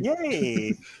working.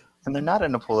 Yay! And they're not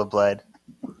in a pool of blood.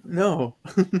 No.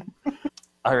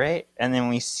 All right, and then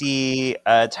we see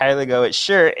Tyler go, it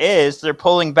sure is. They're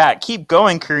pulling back. Keep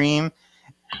going, Kareem.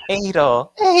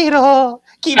 Adel,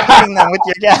 keep hitting them with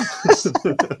your gas.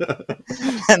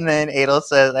 And then Adel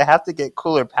says, I have to get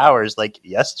cooler powers like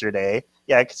yesterday.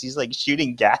 Yeah, because he's like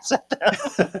shooting gas at them.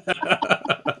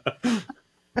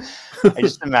 I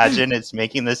just imagine it's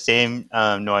making the same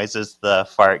noise as the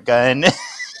fart gun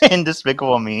in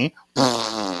Despicable Me.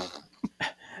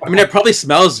 I mean, it probably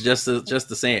smells just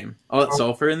the same. Oh, it's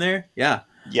sulfur in there? Yeah.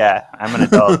 Yeah, I'm an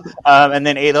adult. And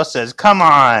then Adel says, come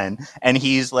on. And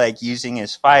he's like using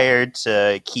his fire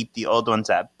to keep the old ones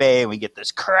at bay. And we get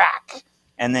this crack.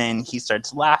 And then he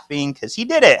starts laughing because he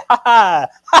did it. Ha ha!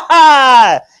 Ha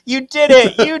ha! You did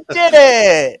it! You did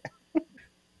it!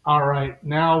 All right,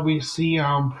 now we see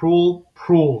Prue,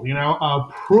 Prue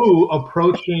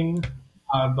approaching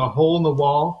the hole in the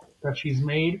wall that she's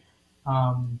made.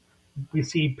 We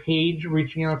see Paige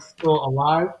reaching out, still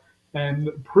alive. And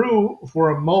Prue,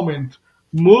 for a moment,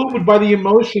 moved by the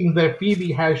emotions that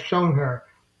Phoebe has shown her,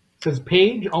 says,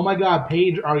 Paige, oh my God,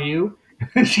 Paige, are you?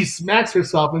 And she smacks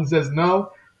herself and says,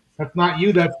 no, that's not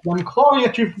you. That's them clawing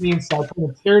at you from the inside,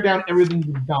 trying to tear down everything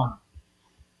you've done.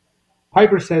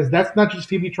 Piper says, that's not just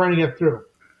Phoebe trying to get through.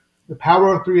 The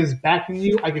power of 3 is backing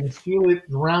you. I can feel it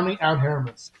drowning out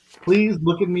Hermes. Please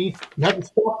look at me. You have to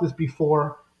stop this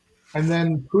before. And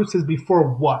then Prue says,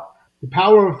 before what? The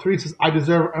power of 3 says, I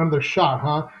deserve another shot,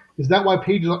 huh? Is that why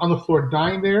Paige is on the floor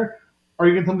dying there? Are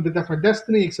you going to tell me that that's my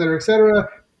destiny, et cetera, et cetera?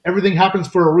 Everything happens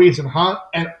for a reason, huh?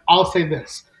 And I'll say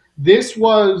this. This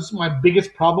was my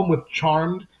biggest problem with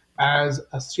Charmed as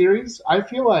a series. I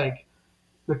feel like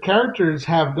the characters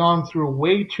have gone through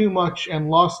way too much and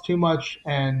lost too much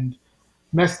and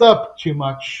messed up too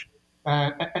much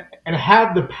and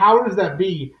have the powers that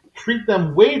be treat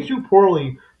them way too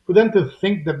poorly for them to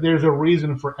think that there's a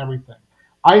reason for everything.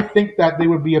 I think that they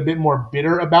would be a bit more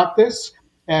bitter about this,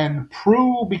 and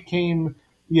Prue became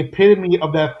the epitome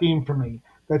of that theme for me.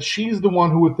 That she's the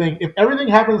one who would think, if everything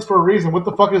happens for a reason, what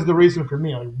the fuck is the reason for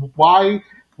me? Like,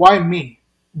 why me?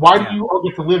 Why do you all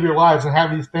get to live your lives and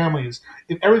have these families?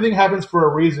 If everything happens for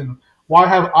a reason, why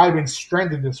have I been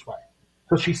stranded this way?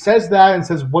 So she says that and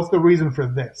says, what's the reason for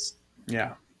this?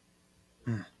 Yeah.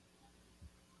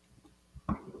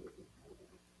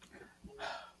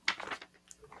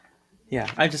 Yeah,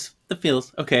 the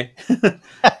feels. Okay.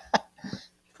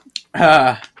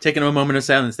 Taking a moment of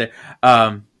silence there.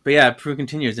 But yeah, Prue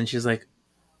continues and she's like,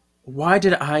 why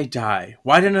did I die?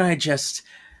 Why didn't I just...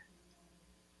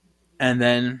 And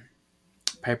then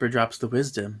Piper drops the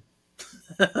wisdom.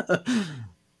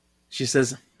 She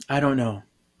says, I don't know.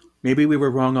 Maybe we were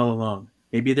wrong all along.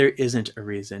 Maybe there isn't a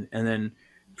reason. And then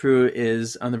Prue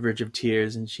is on the verge of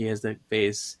tears and she has that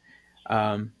face.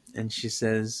 And she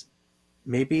says,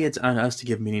 maybe it's on us to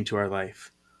give meaning to our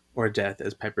life or death,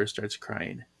 as Piper starts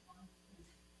crying.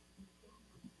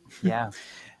 Yeah.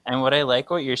 And what I like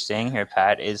what you're saying here,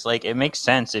 Pat, is like it makes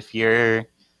sense if you're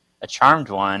a charmed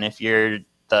one, if you're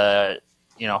the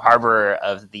harborer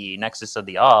of the Nexus of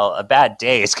the All, a bad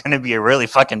day is going to be a really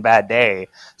fucking bad day.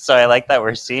 So I like that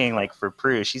we're seeing, like, for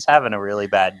Prue, she's having a really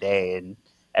bad day and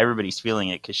everybody's feeling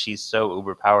it because she's so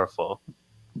uber powerful.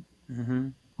 Mm-hmm.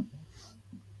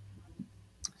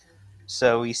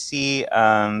 So we see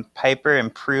Piper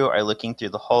and Prue are looking through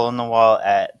the hole in the wall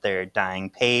at their dying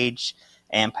Paige.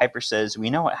 And Piper says, we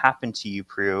know what happened to you,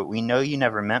 Prue. We know you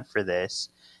never meant for this.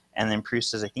 And then Prue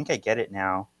says, I think I get it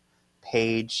now,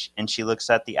 Paige. And she looks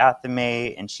at the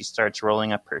Athame and she starts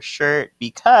rolling up her shirt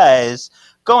because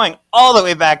going all the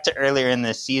way back to earlier in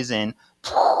this season,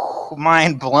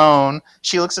 mind blown,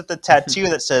 she looks at the tattoo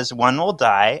that says one will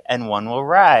die and one will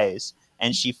rise.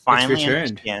 and she finally returned.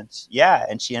 understands. Yeah,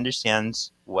 and she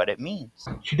understands what it means.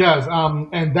 She does.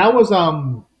 And that was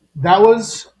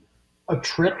a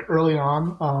trick early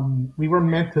on. We were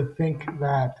meant to think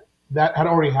that that had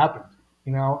already happened.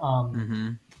 You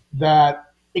know,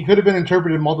 that it could have been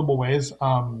interpreted multiple ways.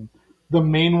 The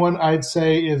main one I'd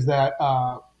say is that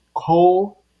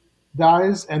Cole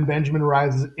dies and Benjamin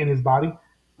rises in his body.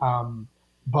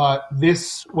 But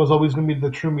this was always going to be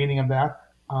the true meaning of that.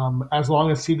 As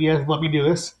long as CBS let me do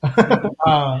this.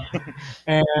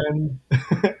 And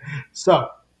so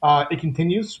it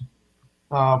continues.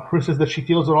 Prue says that she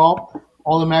feels it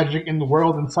all the magic in the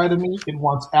world inside of me. It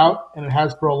wants out, and it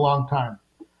has for a long time.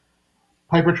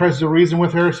 Piper tries to reason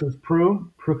with her, says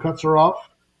Prue. Prue cuts her off,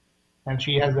 and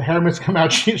she has the hair mist come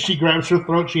out. She grabs her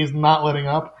throat. She is not letting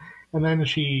up. And then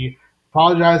she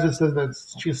apologizes, says that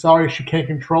she's sorry she can't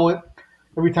control it.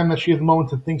 Every time that she has a moment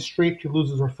to think straight, she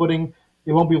loses her footing.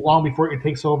 It won't be long before it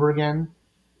takes over again.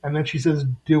 And then she says,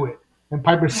 do it. And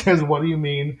Piper says, what do you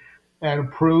mean? And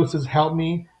Prue says, help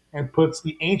me, and puts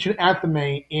the ancient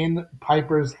athame in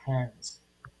Piper's hands.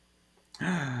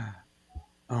 Oh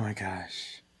my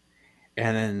gosh.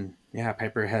 And then, yeah,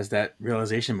 Piper has that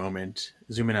realization moment,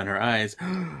 zoom in on her eyes.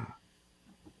 And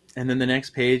then the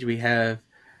next page, we have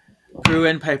Prue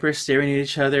and Piper staring at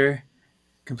each other,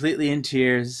 completely in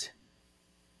tears.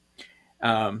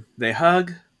 They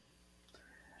hug.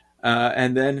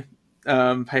 And then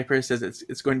Piper says,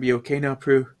 it's going to be okay now,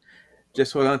 Prue.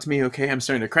 Just hold on to me, okay? I'm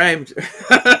starting to cry.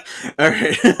 All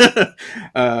right.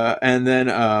 And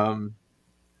then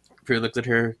Prue looks at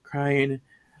her crying,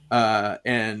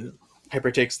 and Piper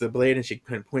takes the blade and she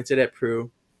kind of points it at Prue.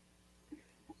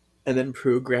 And then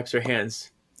Prue grabs her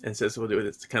hands and says, we'll do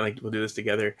this, kind of like we'll do this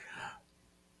together.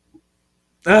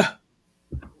 I'm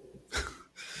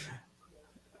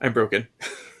broken.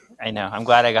 I know. I'm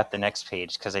glad I got the next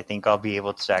page because I think I'll be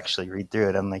able to actually read through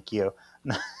it, unlike you.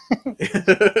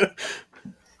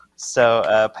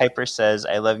 So Piper says,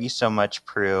 I love you so much,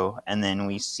 Prue. And then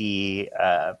we see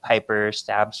Piper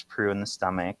stabs Prue in the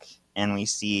stomach, and we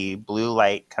see blue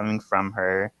light coming from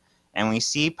her, and we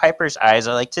see Piper's eyes.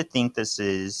 I like to think this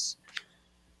is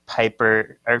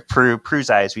Prue's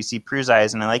eyes. We see Prue's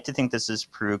eyes, and I like to think this is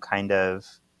Prue kind of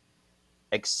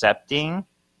accepting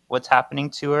what's happening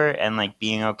to her and like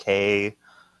being okay,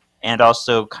 and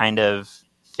also kind of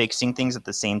fixing things at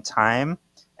the same time.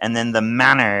 And then the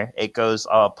manner, it goes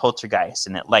all poltergeist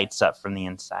and it lights up from the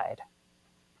inside.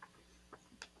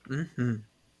 Mm-hmm.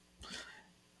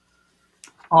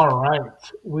 All right.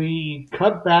 We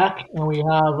cut back and we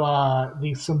have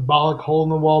the symbolic hole in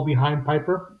the wall behind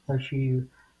Piper as she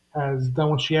has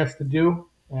done what she has to do.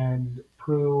 And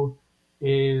Prue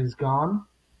is gone.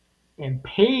 And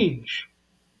Paige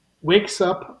wakes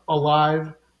up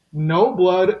alive. No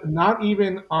blood, not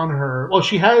even on her. Well,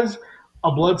 she has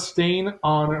a blood stain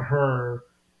on her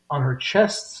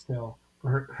chest still.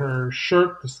 Her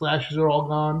shirt, the slashes are all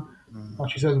gone.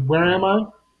 She says, "Where am I?"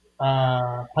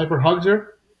 Piper hugs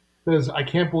her, says, "I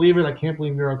can't believe it. I can't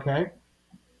believe you're okay."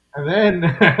 And then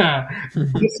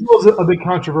this was a bit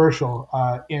controversial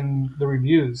in the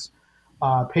reviews.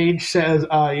 Paige says,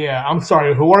 "Yeah, I'm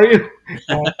sorry. Who are you?"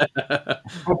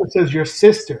 Piper says, "Your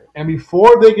sister." And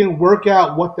before they can work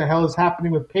out what the hell is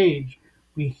happening with Paige,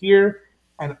 we hear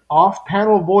an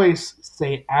off-panel voice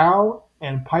say, "Ow,"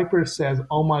 and Piper says,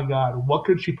 "Oh my God, what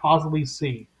could she possibly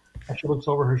see?" And she looks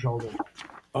over her shoulder.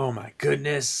 Oh my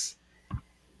goodness.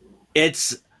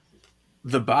 It's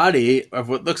the body of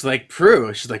what looks like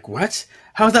Prue. She's like, what?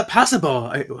 How is that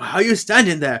possible? How are you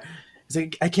standing there? It's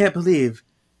like, I can't believe.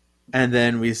 And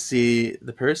then we see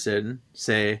the person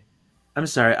say, I'm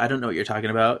sorry, I don't know what you're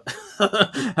talking about.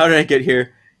 How did I get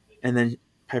here? And then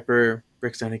Piper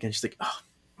breaks down again. She's like, oh,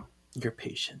 your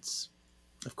patience.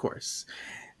 Of course.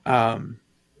 And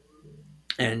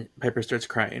Piper starts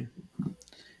crying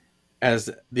as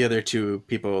the other two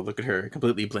people look at her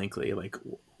completely blankly, like,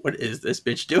 what is this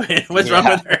bitch doing? What's wrong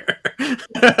with her?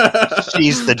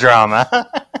 She's the drama.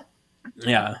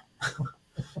 Yeah.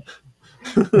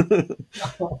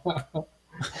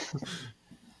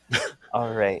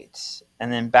 All right.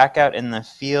 And then back out in the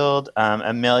field,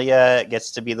 Amelia gets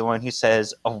to be the one who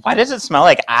says, oh, why does it smell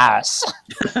like ass?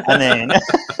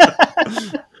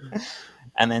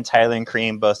 And then Tyler and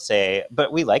Kareem both say,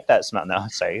 but we like that smell. No,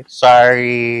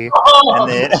 sorry. Oh!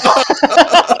 And then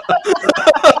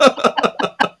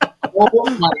Oh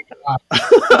my God.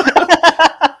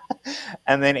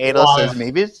 and then Adel says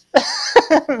maybe it's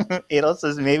Adel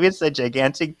says maybe it's the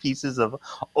gigantic pieces of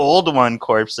old one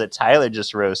corpse that Tyler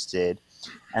just roasted.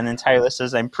 And then Tyler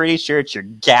says, I'm pretty sure it's your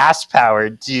gas power,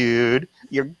 dude.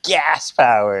 Your gas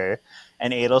power.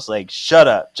 And Adel's like, shut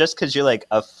up. Just because you're like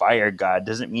a fire god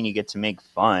doesn't mean you get to make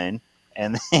fun.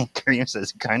 And then Kareem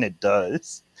says, kind of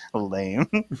does. Lame.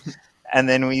 And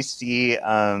then we see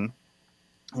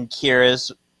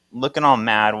Kira's looking all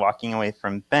mad, walking away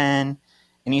from Ben.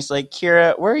 And he's like,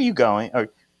 Kira, where are you going? Or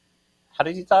how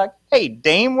did he talk? Hey,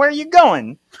 Dame, where are you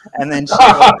going? And then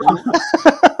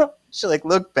she's like,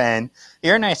 look, Ben,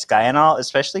 you're a nice guy and all,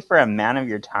 especially for a man of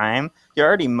your time. You're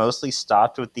already mostly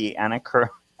stopped with the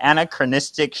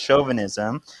anachronistic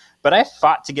chauvinism. But I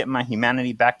fought to get my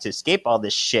humanity back to escape all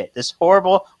this shit. This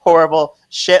horrible, horrible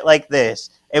shit like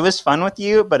this. It was fun with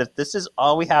you, but if this is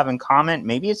all we have in common,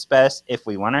 maybe it's best if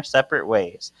we went our separate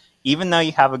ways, even though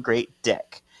you have a great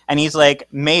dick. And he's like,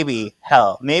 maybe,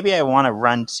 hell, maybe I want to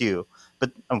run too.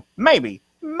 But maybe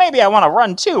I want to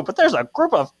run too, but there's a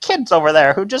group of kids over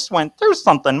there who just went through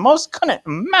something most couldn't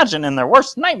imagine in their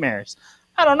worst nightmares.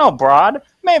 I don't know, Broad.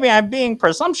 Maybe I'm being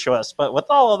presumptuous, but with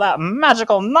all of that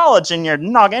magical knowledge in your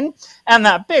noggin and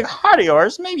that big heart of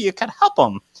yours, maybe you could help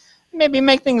them. Maybe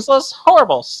make things less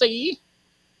horrible, see?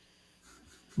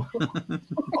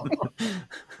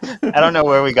 I don't know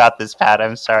where we got this, Pat.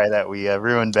 I'm sorry that we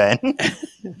ruined Ben.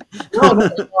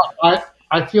 No,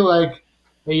 I feel like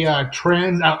a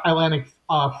transatlantic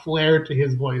flair to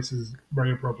his voice is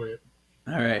very appropriate.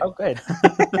 All right. Oh, good.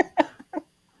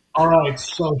 All right,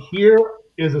 so here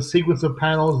is a sequence of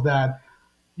panels that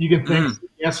you can thank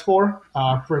CBS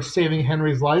for saving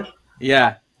Henry's life.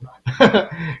 Yeah.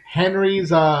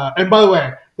 Henry's, and by the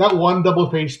way, that one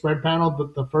double-page spread panel,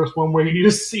 the first one where you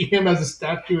just see him as a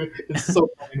statue, is so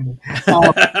funny.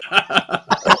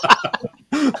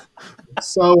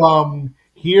 So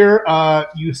here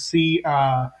you see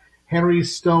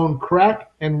Henry's stone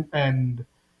crack, and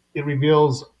it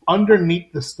reveals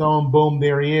underneath the stone, boom,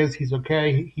 there he is. He's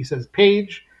okay. He says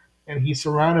Paige, and he's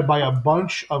surrounded by a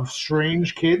bunch of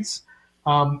strange kids,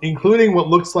 including what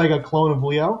looks like a clone of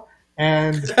Leo.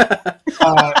 And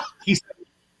he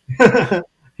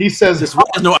says, "This one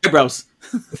has no eyebrows."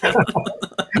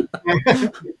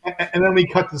 And then we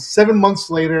cut to 7 months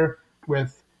later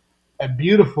with a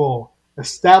beautiful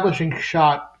establishing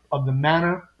shot of the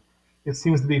manor. It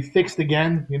seems to be fixed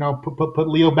again. You know, put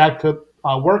Leo back to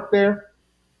work there,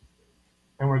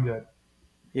 and we're good.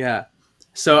 Yeah.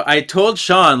 So I told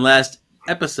Sean last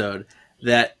episode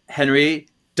that Henry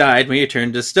died when he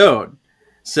turned to stone.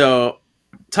 So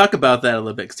talk about that a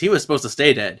little bit, because he was supposed to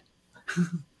stay dead.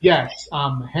 Yes.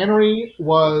 Henry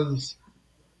was...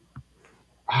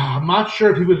 I'm not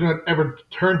sure if he was going to ever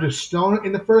turn to stone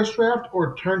in the first draft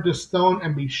or turn to stone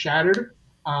and be shattered.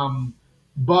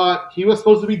 But he was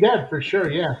supposed to be dead for sure,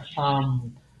 yeah.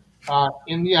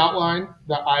 In the outline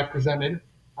that I presented,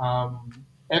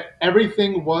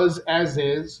 everything was as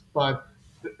is, but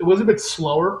it was a bit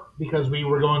slower because we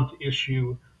were going to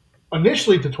issue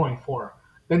initially to 24,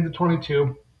 then to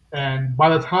 22. And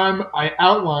by the time I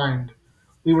outlined,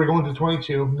 we were going to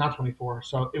 22, not 24.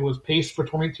 So it was paced for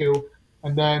 22.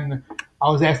 And then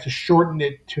I was asked to shorten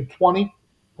it to 20.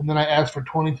 And then I asked for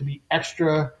 20 to be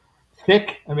extra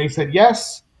thick. And they said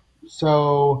yes.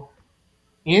 So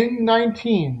in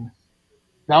 19,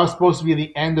 that was supposed to be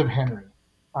the end of Henry.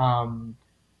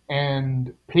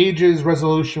 And Paige's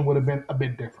resolution would have been a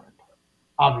bit different,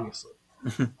 obviously.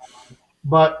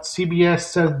 But CBS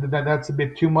said that that's a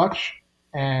bit too much.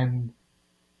 And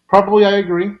probably I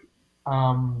agree.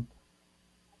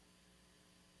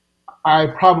 I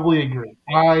probably agree.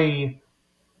 Let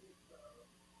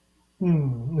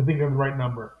me think of the right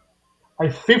number. I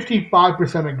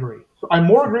 55% agree. So I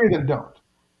more agree than don't.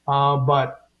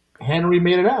 But Henry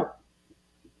made it out.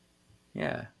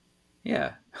 Yeah.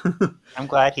 Yeah. I'm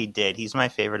glad he did. He's my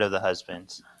favorite of the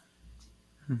husbands.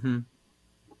 Mm-hmm.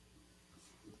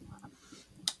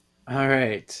 All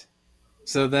right.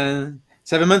 So then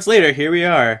 7 months later, here we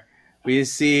are. We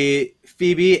see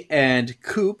Phoebe and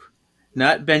Coop,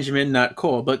 not Benjamin, not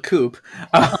Cole, but Coop.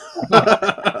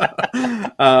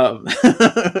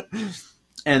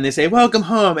 And they say, welcome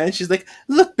home. And she's like,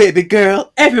 look, baby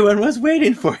girl, everyone was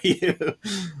waiting for you.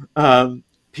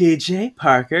 PJ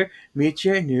Parker, meet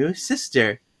your new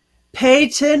sister.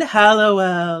 Peyton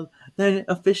Hallowell, the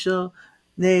official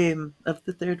name of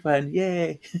the third one.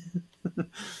 Yay.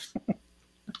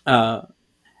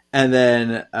 And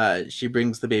then she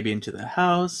brings the baby into the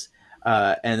house.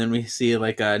 And then we see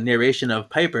like a narration of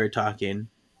Piper talking.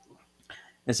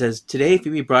 It says, today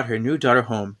Phoebe brought her new daughter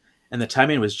home, and the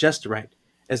timing was just right.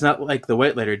 It's not like the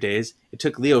White Letter days. It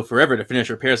took Leo forever to finish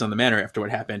repairs on the manor after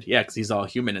what happened. Yeah, because he's all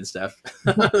human and stuff.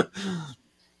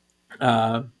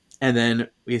 And then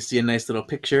we see a nice little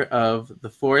picture of the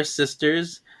four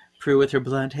sisters. Prue with her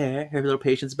blonde hair, her little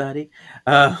patient's body.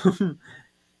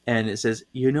 And it says,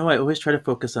 I always try to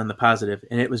focus on the positive,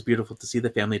 and it was beautiful to see the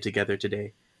family together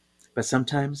today. But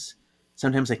sometimes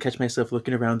I catch myself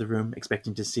looking around the room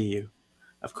expecting to see you.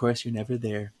 Of course, you're never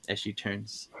there, as she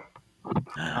turns.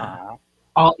 Aw.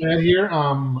 I'll add here.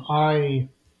 I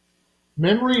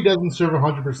memory doesn't serve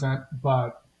 100%,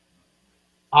 but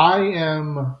I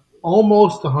am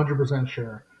almost 100%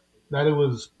 sure that it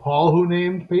was Paul who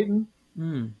named Peyton.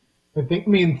 I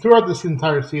mean, throughout this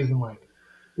entire season,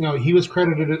 he was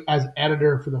credited as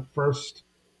editor for the first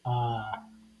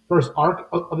arc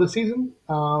of the season,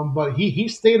 but he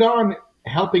stayed on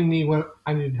helping me when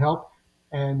I needed help,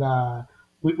 and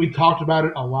we talked about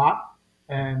it a lot,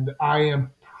 and I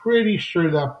am pretty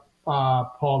sure that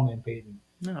Paul named Peyton.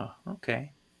 Oh,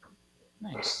 okay.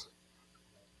 Nice.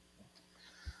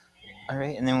 All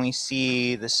right, and then we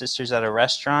see the sisters at a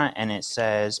restaurant, and it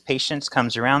says, Patience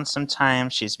comes around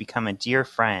sometimes. She's become a dear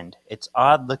friend. It's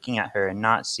odd looking at her and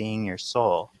not seeing your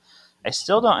soul. I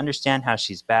still don't understand how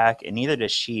she's back, and neither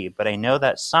does she, but I know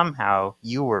that somehow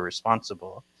you were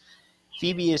responsible.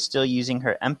 Phoebe is still using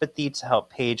her empathy to help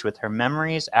Paige with her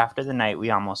memories after the night we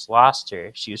almost lost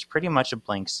her. She was pretty much a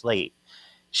blank slate.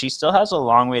 She still has a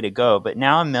long way to go, but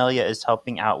now Amelia is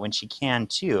helping out when she can,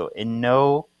 too. In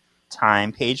no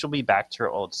time, Paige will be back to her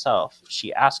old self.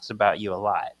 She asks about you a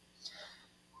lot.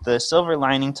 The silver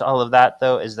lining to all of that,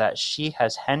 though, is that she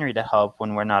has Henry to help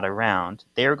when we're not around.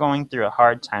 They are going through a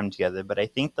hard time together, but I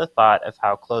think the thought of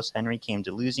how close Henry came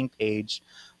to losing Paige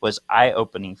was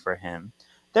eye-opening for him.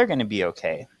 They're going to be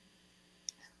okay.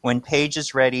 When Paige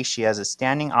is ready, she has a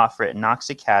standing offer at Knox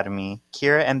Academy.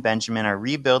 Kira and Benjamin are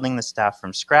rebuilding the staff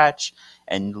from scratch,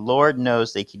 and Lord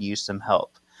knows they could use some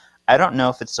help. I don't know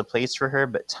if it's the place for her,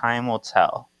 but time will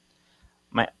tell.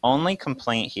 My only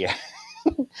complaint here,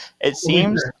 it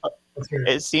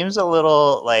seems a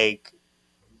little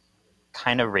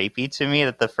kind of rapey to me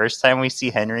that the first time we see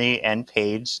Henry and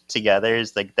Paige together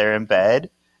is they're in bed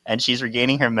and she's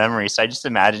regaining her memory. So I just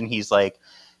imagine he's like,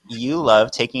 you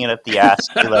love taking it up the ass.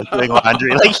 You love doing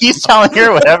laundry. He's telling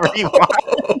her whatever he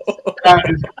wants. That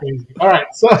is crazy. All right,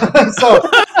 so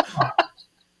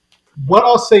what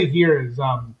I'll say here is,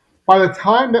 by the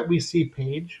time that we see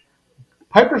Paige,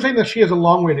 Piper's saying that she has a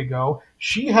long way to go.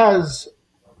 She has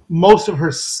most of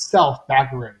herself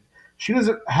back already. She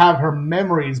doesn't have her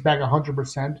memories back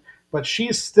 100%, but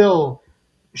she's still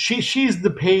she's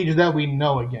the Paige that we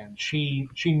know again. She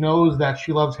knows that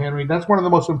she loves Henry. That's one of the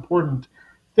most important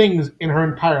things in her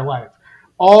entire life.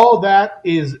 All that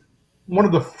is one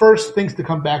of the first things to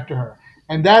come back to her,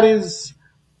 and that's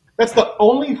the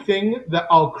only thing that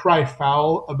I'll cry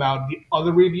foul about the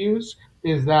other reviews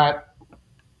is that,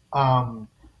 some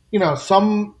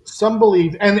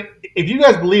believe, and if you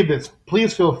guys believe this,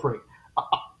 please feel free.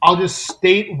 I'll just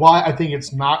state why I think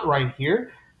it's not right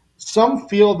here. Some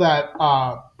feel that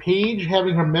Paige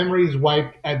having her memories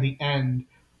wiped at the end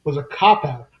was a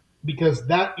cop-out because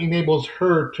that enables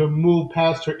her to move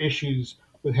past her issues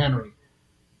with Henry.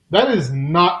 That is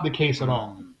not the case at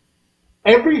all.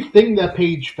 Everything that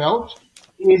Paige felt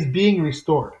is being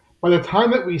restored. By the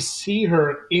time that we see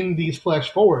her in these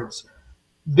flash forwards,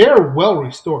 they're well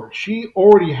restored. She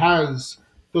already has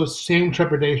those same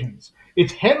trepidations.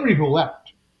 It's Henry who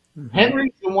left. Mm-hmm.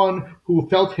 Henry's the one who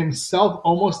felt himself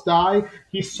almost die.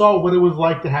 He saw what it was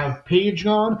like to have Paige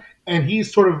gone, and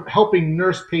he's sort of helping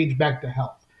nurse Paige back to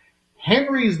health.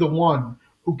 Henry's the one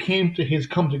who came to his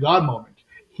come to God moment.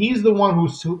 He's the one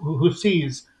who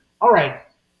sees, all right,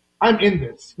 I'm in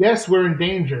this. Yes, we're in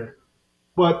danger,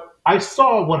 but I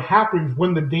saw what happens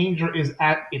when the danger is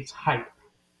at its height.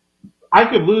 I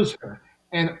could lose her,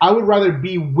 and I would rather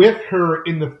be with her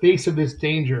in the face of this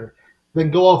danger than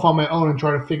go off on my own and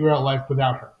try to figure out life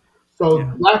without her.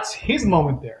 So That's his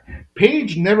moment there.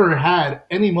 Paige never had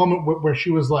any moment where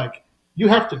she was like, you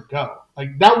have to go.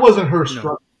 That wasn't her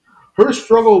struggle. No. Her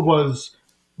struggle was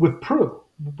with Prue,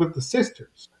 with the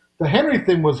sisters. The Henry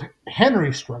thing was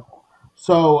Henry's struggle.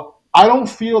 So I don't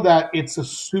feel that it's a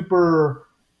super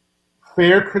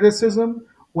fair criticism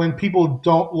when people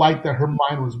don't like that her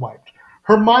mind was wiped.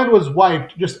 Her mind was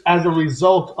wiped just as a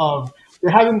result of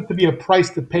there having to be a price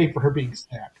to pay for her being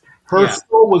stabbed. Her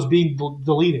soul was being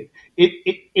deleted.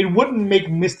 It wouldn't make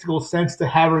mystical sense to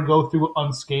have her go through it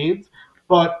unscathed,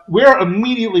 but we're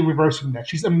immediately reversing that.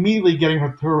 She's immediately getting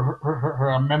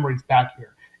her memories back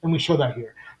here, and we show that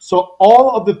here. So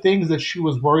all of the things that she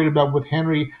was worried about with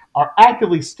Henry are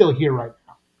actively still here right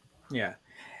now. Yeah,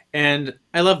 and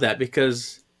I love that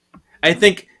because I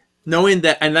think knowing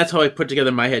that, and that's how I put together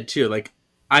in my head too,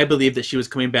 I believe that she was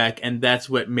coming back, and that's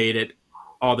what made it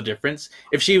all the difference.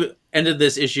 If she ended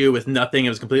this issue with nothing, it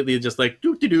was completely just like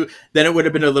doo doo doo, then it would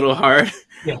have been a little hard.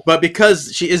 Yeah. But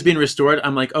because she is being restored,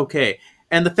 I'm like, okay.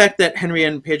 And the fact that Henry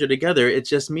and Paige are together, it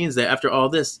just means that after all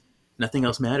this, nothing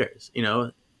else matters. You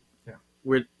know,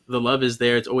 where the love is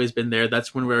there, it's always been there.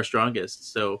 That's when we're our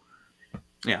strongest. So,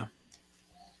 yeah.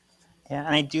 Yeah,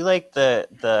 and I do like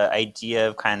the idea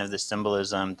of kind of the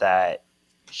symbolism that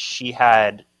she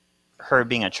had her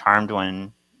being a charmed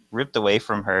one ripped away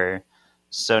from her.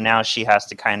 So now she has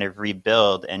to kind of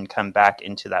rebuild and come back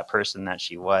into that person that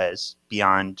she was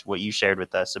beyond what you shared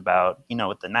with us about, you know,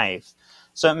 with the knife.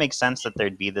 So it makes sense that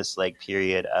there'd be this like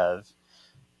period of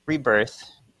rebirth.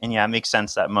 And yeah, it makes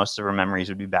sense that most of her memories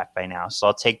would be back by now. So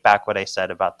I'll take back what I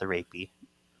said about the rapey.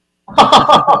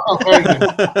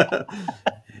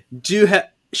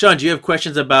 Sean, do you have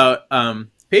questions about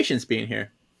Patience being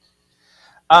here?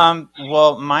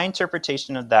 Well, my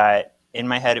interpretation of that, in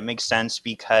my head, it makes sense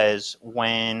because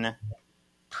when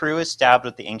Prue is stabbed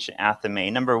with the ancient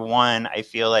Athame, number one, I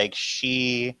feel like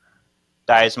she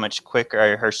dies much quicker,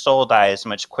 or her soul dies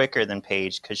much quicker than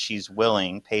Paige because she's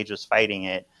willing. Paige was fighting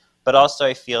it. But also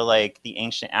I feel like the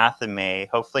ancient Athame,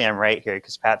 hopefully I'm right here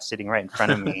because Pat's sitting right in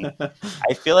front of me.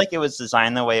 I feel like it was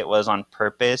designed the way it was on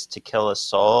purpose to kill a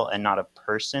soul and not a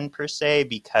person per se,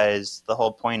 because the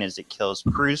whole point is it kills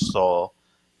Prue's soul,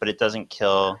 but it doesn't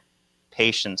kill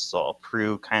Patience's soul.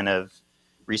 Prue kind of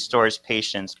restores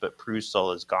Patience, but Prue's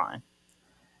soul is gone.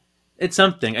 It's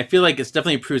something. I feel like it's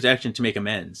definitely Prue's action to make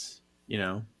amends, you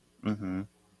know? Mm-hmm.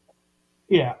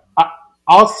 Yeah.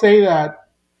 I'll say that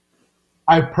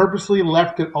I purposely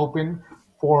left it open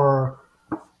for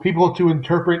people to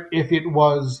interpret if it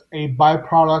was a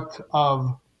byproduct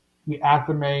of the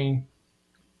Athame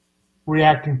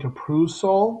reacting to Prue's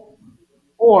soul,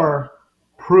 or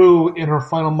Prue in her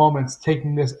final moments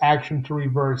taking this action to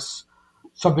reverse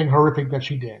something horrific that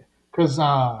she did. Because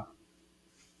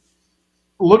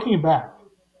looking back,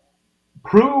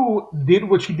 Prue did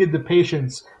what she did to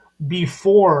Patience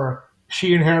before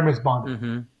she and Hermes bonded.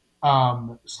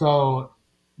 Mm-hmm. So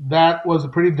that was a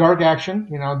pretty dark action.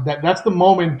 You know, that's the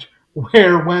moment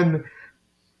where when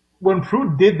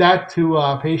Prue did that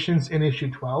to Patience in issue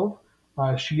 12,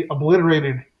 she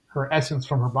obliterated her essence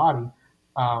from her body.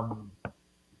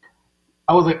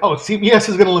 I was like, oh, CBS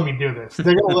is going to let me do this.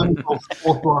 They're going to let me go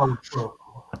full throttle with Prue.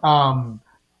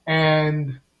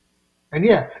 And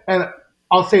yeah, and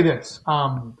I'll say this.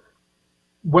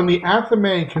 When the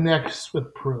Athame connects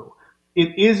with Prue,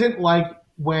 it isn't like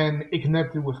when it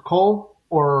connected with Cole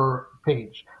or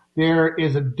Paige. There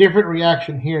is a different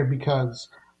reaction here because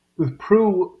with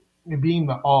Prue being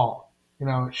the all, you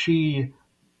know,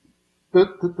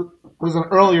 there's an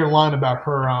earlier line about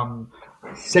her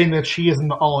saying that she isn't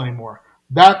the all anymore.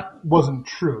 That wasn't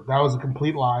true. That was a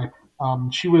complete lie.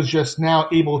 She was just now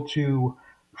able to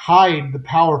hide the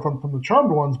power from the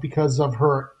Charmed Ones because of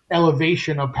her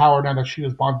elevation of power now that she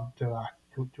was bonded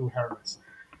to Hermes.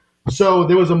 So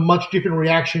there was a much different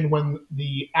reaction when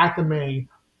the Athame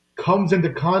comes into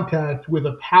contact with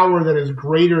a power that is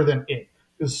greater than it.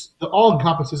 Because the all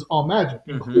encompasses all magic,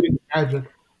 including the magic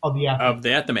of the Athame. Of the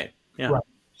Athame, yeah. Right.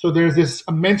 So there's this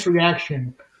immense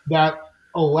reaction that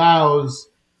allows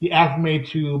the Athame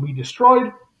to be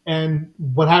destroyed, and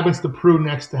what happens to Prue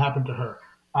next to happen to her.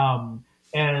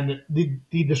 And the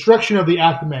destruction of the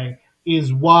Athame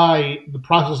is why the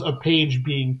process of Paige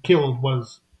being killed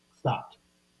was stopped.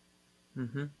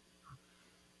 Mm-hmm.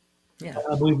 Yeah.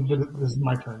 I believe this is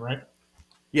my turn, right?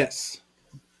 Yes.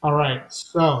 All right.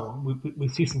 So we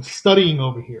see some studying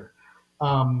over here.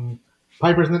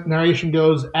 Piper's narration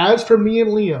goes, as for me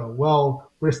and Leo,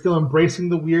 well, we're still embracing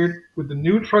the weird. With the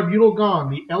new tribunal gone,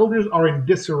 the elders are in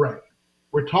disarray.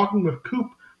 We're talking with Coop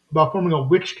about forming a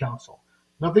witch council.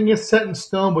 Nothing is set in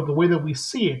stone, but the way that we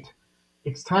see it,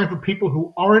 it's time for people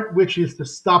who aren't witches to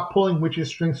stop pulling witches'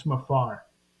 strings from afar.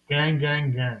 Gang,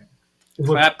 gang, gang.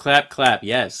 Clap, clap, clap.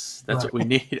 Yes, that's right. What we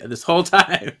need this whole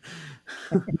time.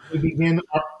 We begin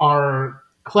our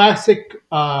classic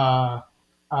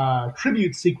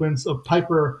tribute sequence of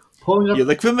Piper pulling up. You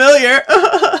look familiar.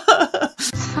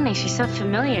 It's funny, she's so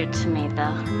familiar to me,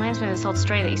 though. Reminds me of this old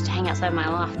stray that used to hang outside my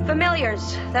loft.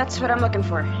 Familiars, that's what I'm looking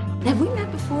for. Have we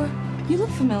met before? You look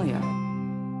familiar.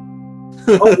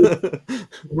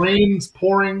 Rain's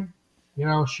pouring. You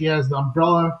know, she has the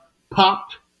umbrella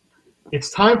popped. It's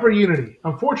time for Unity.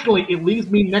 Unfortunately, it leaves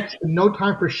me next to no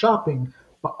time for shopping,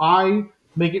 but I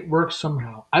make it work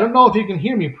somehow. I don't know if you can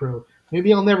hear me, Prue.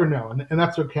 Maybe I'll never know, and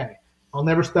that's okay. I'll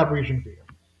never stop reaching for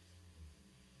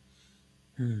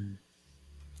you.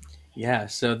 Yeah,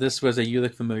 so this was a You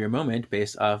Look Familiar moment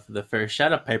based off the first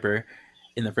shout-out Piper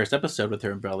in the first episode with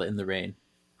her umbrella in the rain.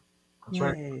 That's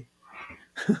right.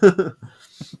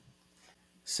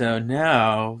 So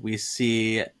now we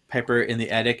see Piper in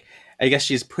the attic. I guess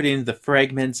she's putting the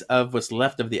fragments of what's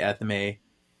left of the Athame.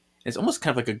 It's almost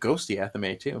kind of like a ghosty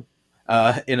Athame too,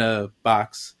 in a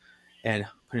box, and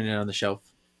putting it on the shelf.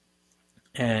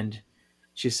 And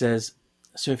she says,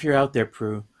 "So if you're out there,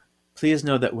 Prue, please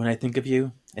know that when I think of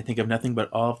you, I think of nothing but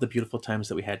all of the beautiful times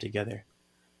that we had together.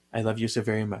 I love you so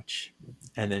very much."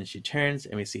 And then she turns,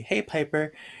 and we see, "Hey,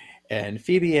 Piper," and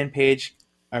Phoebe and Paige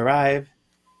arrive.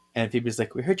 And Phoebe's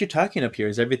like, "We heard you talking up here.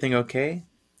 Is everything okay?"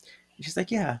 And she's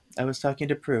like, "Yeah, I was talking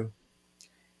to Prue."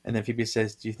 And then Phoebe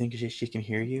says, "Do you think she can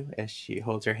hear you?" As she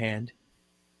holds her hand.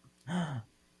 Aw.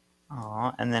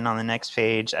 And then on the next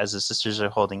page, as the sisters are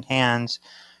holding hands,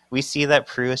 we see that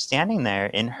Prue is standing there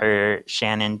in her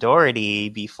Shannon Doherty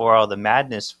before all the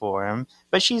madness form,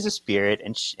 but she's a spirit,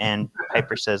 and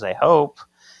Piper says, "I hope."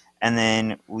 And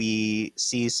then we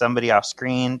see somebody off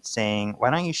screen saying,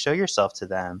 "Why don't you show yourself to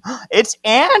them?" It's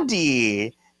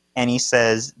Andy! And he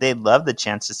says they'd love the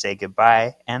chance to say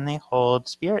goodbye, and they hold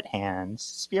spirit hands,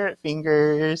 spirit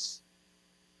fingers.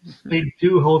 They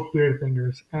do hold spirit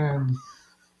fingers. And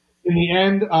in the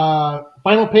end,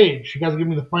 final page. You guys give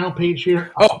me the final page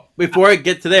here. Oh, before I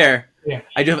get to there, Yeah.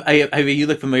 I you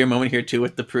look familiar moment here too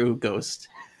with the Prue ghost.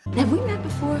 Have we met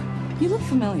before? You look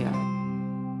familiar.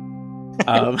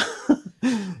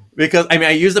 Because I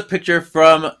used a picture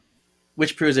from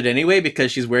Which Prue Is It Anyway,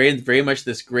 because she's wearing very much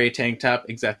this gray tank top,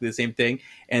 exactly the same thing,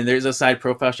 and there's a side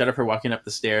profile shot of her walking up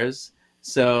the stairs,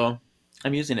 so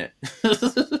I'm using it.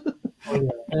 Oh, yeah.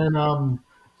 And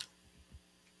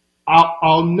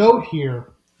I'll note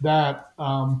here that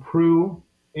Prue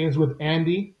is with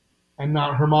Andy and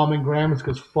not her mom and Grams,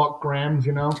 because fuck Grams,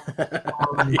 you know.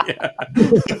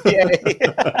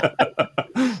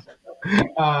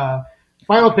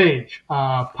 Final page.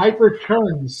 Piper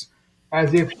turns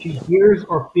as if she hears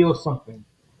or feels something.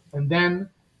 And then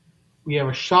we have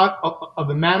a shot of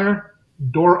the manor,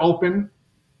 door open.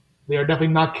 They are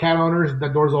definitely not cat owners.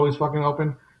 That door's always fucking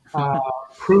open.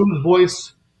 Prue's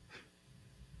voice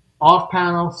off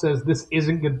panel says, "This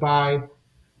isn't goodbye."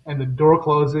 And the door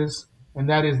closes. And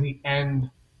that is the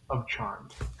end of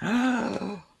Charmed.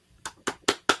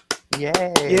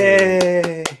 Yay.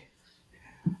 Yay!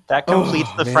 That completes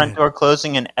the front door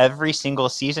closing in every single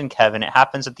season, Kevin. It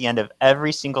happens at the end of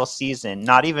every single season.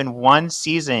 Not even one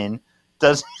season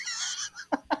does.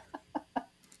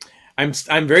 I'm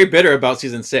very bitter about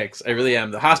season 6. I really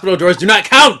am. The hospital doors do not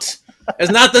count.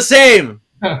 It's not the same.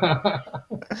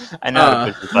 I know how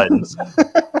to push the buttons.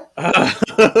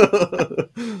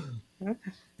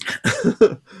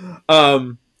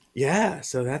 Yeah,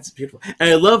 so that's beautiful, and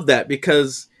I love that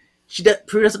because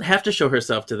Prue doesn't have to show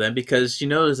herself to them because she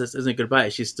knows this isn't goodbye.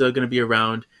 She's still going to be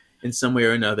around in some way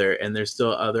or another, and there's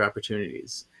still other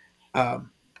opportunities. That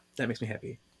makes me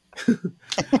happy.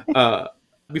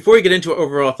 Before we get into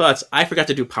overall thoughts, I forgot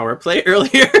to do power play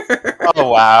earlier. Oh,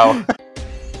 wow.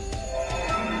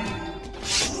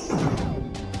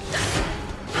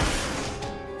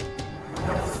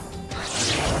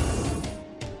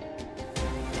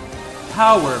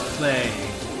 Power play.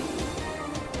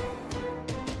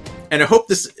 And I hope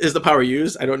this is the power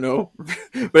used. I don't know.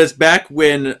 But it's back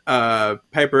when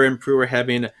Piper and Prue were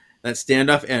having that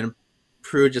standoff, and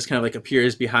Prue just kind of like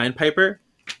appears behind Piper.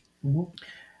 Mm-hmm.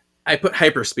 I put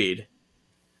hyperspeed.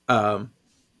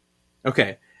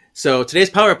 Okay, so today's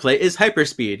power play is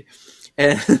hyperspeed.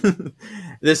 And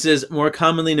this is more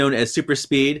commonly known as super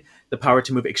speed, the power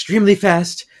to move extremely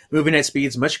fast, moving at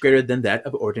speeds much greater than that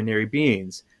of ordinary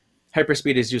beings.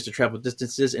 Hyperspeed is used to travel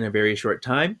distances in a very short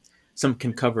time. Some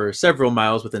can cover several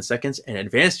miles within seconds, and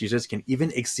advanced users can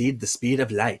even exceed the speed of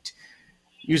light.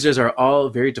 Users are all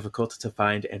very difficult to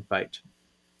find and fight.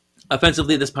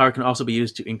 Offensively, this power can also be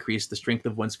used to increase the strength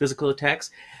of one's physical attacks,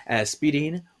 as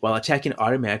speeding while attacking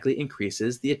automatically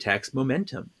increases the attack's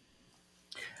momentum.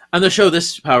 On the show,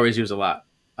 this power is used a lot.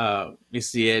 You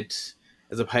see it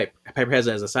as Piper has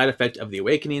it as a side effect of the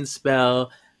Awakening spell,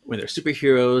 when they're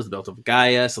superheroes, the Belt of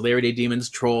Gaia, Celerity Demons,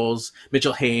 Trolls,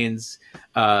 Mitchell Haynes.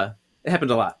 It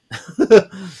happened a lot.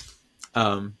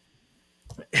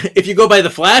 If you go by the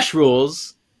Flash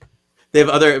rules, they have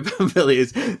other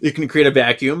abilities. You can create a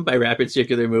vacuum by rapid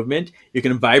circular movement. You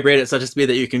can vibrate at such a speed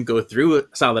that you can go through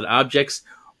solid objects,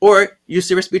 or use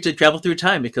super speed to travel through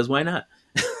time, because why not?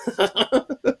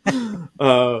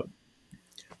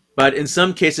 But in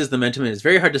some cases, the momentum is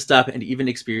very hard to stop, and even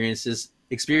experienced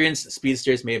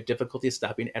speedsters may have difficulty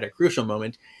stopping at a crucial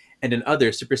moment, and in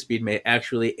others, super speed may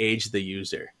actually age the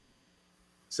user.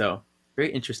 So,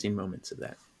 very interesting moments of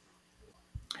that.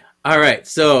 All right,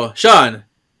 so Sean,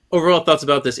 overall thoughts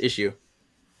about this issue?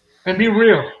 And be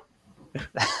real.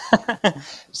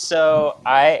 So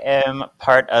I am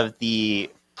part of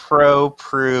the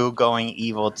pro-Prue going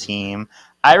evil team.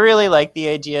 I really like the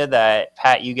idea that,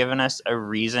 Pat, you given us a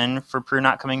reason for Prue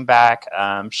not coming back.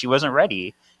 She wasn't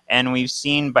ready. And we've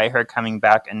seen by her coming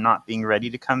back and not being ready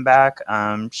to come back,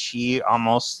 she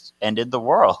almost ended the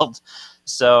world.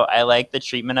 So I like the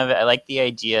treatment of it. I like the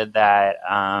idea that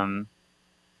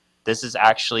this is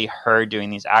actually her doing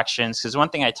these actions. Because one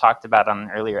thing I talked about on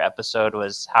an earlier episode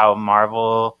was how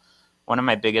Marvel, one of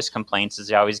my biggest complaints is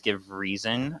they always give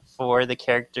reason for the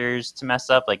characters to mess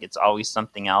up. Like, it's always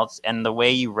something else. And the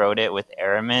way you wrote it with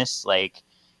Aramis, like,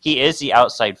 he is the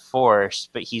outside force,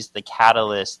 but he's the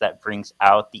catalyst that brings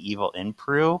out the evil in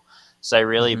Prue. So I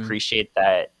really appreciate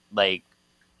that, like,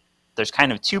 there's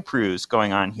kind of two Prues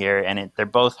going on here, and they're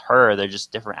both her. They're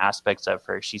just different aspects of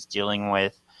her. She's dealing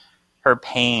with her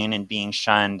pain and being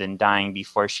shunned and dying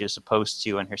before she was supposed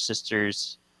to, and her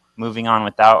sister's moving on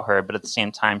without her, but at the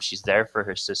same time she's there for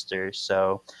her sister.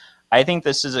 So I think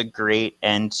this is a great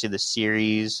end to the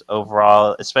series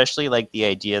overall, especially like the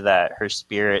idea that her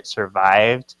spirit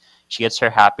survived. She gets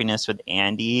her happiness with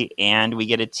Andy, and we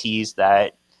get a tease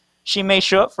that she may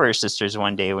show up for her sisters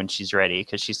one day when she's ready,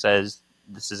 because she says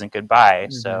this isn't goodbye.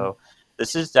 So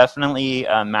this is definitely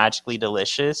magically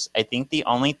delicious. I think the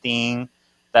only thing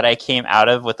that I came out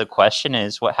of with a question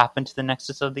is, what happened to the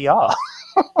Nexus of the All?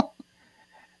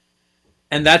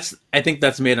 And I think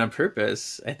that's made on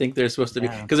purpose. I think they're supposed to be,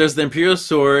 because there's the Imperial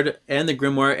Sword and the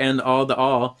Grimoire and all the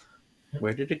All.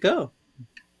 Where did it go?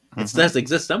 It does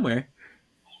exist somewhere.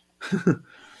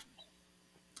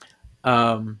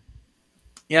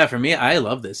 Yeah, for me, I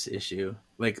love this issue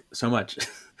like so much.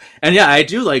 And yeah, I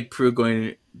do like Prue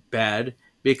going bad,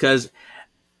 because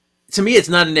to me, it's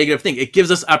not a negative thing. It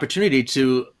gives us opportunity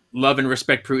to love and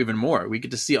respect Prue even more. We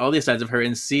get to see all these sides of her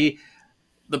and see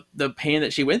the pain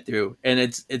that she went through, and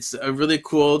it's a really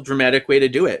cool, dramatic way to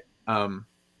do it. I'm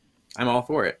all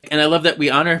for it, and I love that we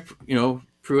honor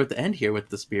Prue at the end here with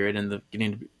the spirit and the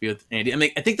getting to be with Andy. I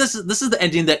mean, I think this is the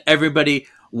ending that everybody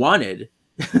wanted.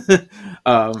 This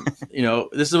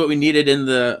is what we needed in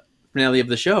the finale of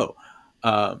the show,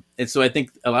 and so I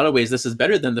think a lot of ways this is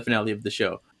better than the finale of the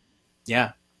show.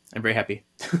 Yeah. I'm very happy.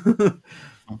 I'm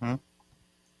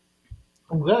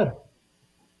glad.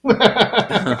 When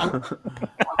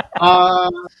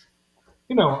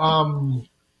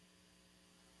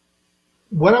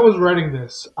I was writing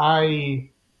this, I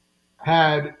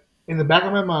had in the back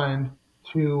of my mind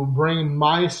to bring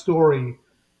my story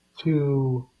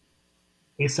to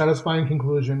a satisfying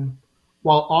conclusion,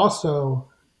 while also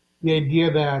the idea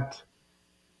that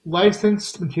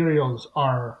licensed materials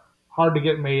are hard to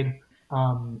get made.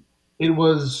 It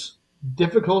was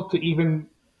difficult to even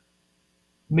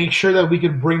make sure that we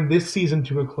could bring this season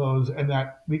to a close, and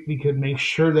that we could make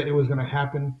sure that it was going to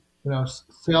happen.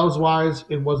 Sales wise,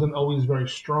 it wasn't always very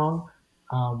strong.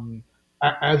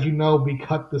 As you know, we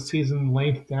cut the season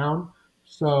length down.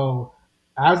 So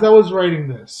as I was writing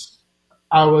this,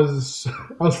 I was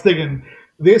thinking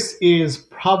this is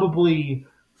probably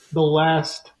the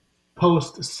last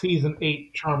post season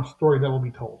 8 Charm story that will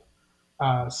be told.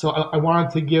 So I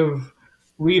wanted to give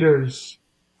readers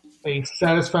a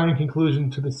satisfying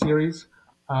conclusion to the series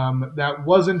that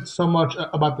wasn't so much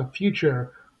about the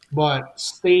future, but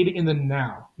stayed in the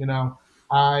now.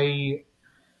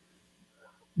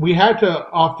 We had to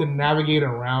often navigate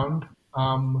around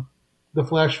the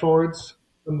flash forwards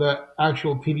from the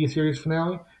actual TV series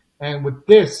finale, and with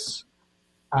this,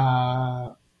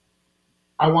 I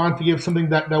wanted to give something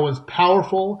that was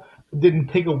powerful, didn't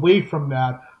take away from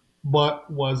that, but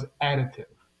was additive.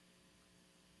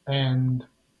 And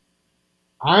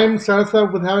I'm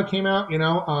satisfied with how it came out.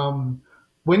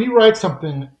 When you write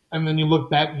something and then you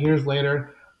look back years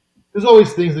later, there's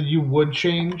always things that you would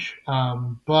change.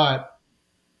 But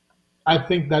I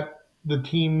think that the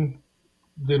team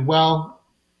did well.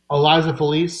 Eliza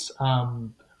Felice,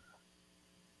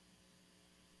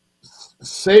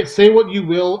 say what you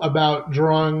will about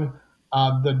drawing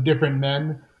the different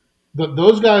men.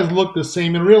 Those guys look the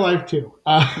same in real life too.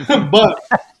 But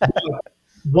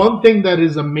one thing that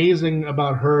is amazing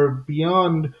about her,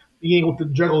 beyond being able to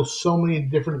juggle so many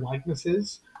different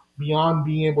likenesses, beyond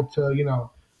being able to,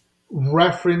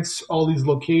 reference all these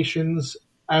locations,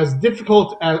 as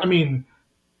difficult as,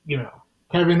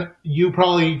 Kevin, you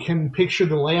probably can picture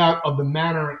the layout of the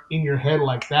manor in your head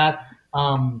like that.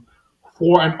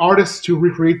 For an artist to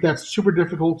recreate that's super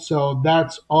difficult, so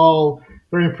that's all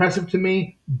very impressive to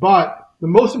me. But the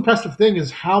most impressive thing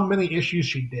is how many issues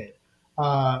she did.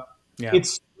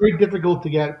 It's very difficult to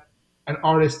get an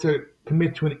artist to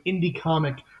commit to an indie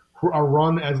comic for a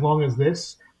run as long as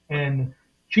this, and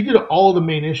she did all the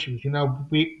main issues.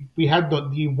 We had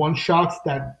the one shots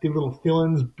that did little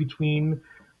fill-ins between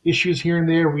issues here and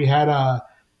there. We had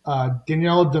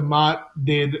Danielle DeMott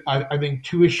did I think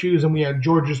 2 issues, and we had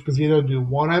George Esposito do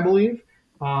 1, I believe.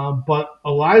 But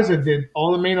Eliza did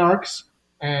all the main arcs,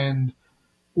 and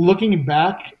looking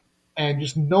back and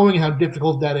just knowing how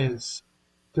difficult that is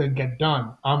to get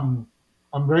done, I'm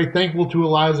very thankful to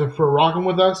Eliza for rocking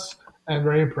with us and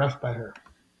very impressed by her.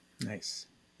 Nice.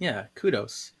 Yeah,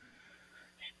 kudos.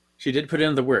 She did put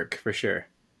in the work for sure.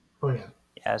 Oh yeah.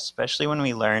 Yeah, especially when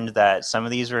we learned that some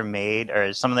of these were made,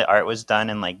 or some of the art was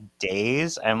done in like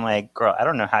days. I'm like, girl, I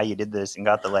don't know how you did this and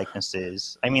got the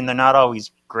likenesses. I mean, they're not always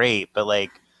great, but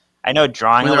like, I know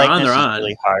drawing a likeness is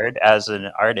really hard as an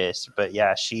artist. But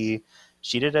yeah, she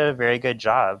did a very good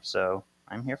job, so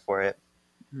I'm here for it.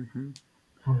 Mm-hmm.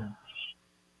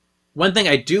 One thing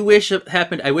I do wish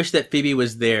happened, I wish that Phoebe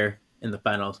was there in the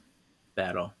final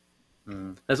battle.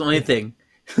 That's the only thing.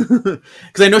 Because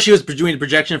I know she was doing the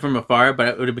projection from afar, but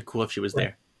it would have been cool if she was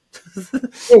there.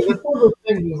 That's one of those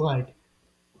things is like,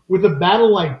 with a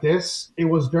battle like this, it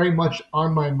was very much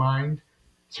on my mind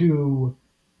to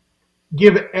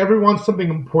give everyone something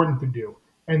important to do.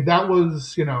 And that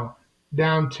was,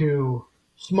 down to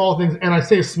small things. And I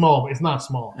say small, but it's not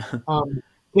small.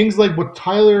 Things like what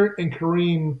Tyler and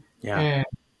Kareem and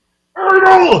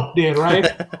Errol did, right?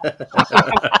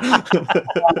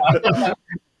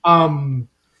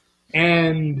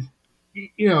 And,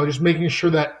 just making sure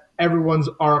that everyone's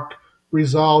arc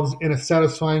resolves in a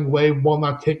satisfying way while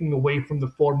not taking away from the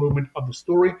forward movement of the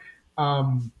story.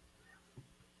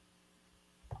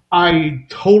 I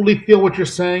totally feel what you're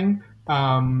saying.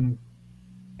 And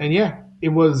yeah, it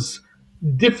was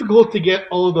difficult to get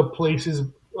all of the places,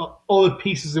 all the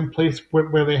pieces in place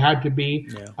where they had to be.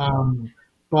 Yeah.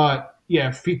 But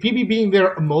yeah, Phoebe being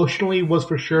there emotionally was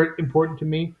for sure important to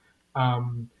me.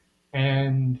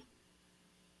 And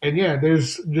yeah,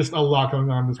 there's just a lot going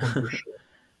on in this one for sure.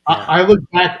 Yeah. I look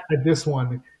back at this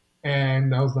one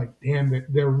and I was like, damn,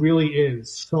 there really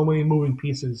is so many moving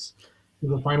pieces to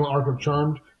the final arc of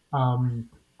Charmed. I'm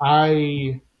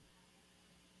glad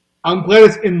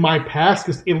it's in my past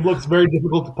because it looks very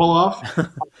difficult to pull off.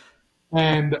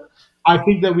 And I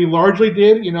think that we largely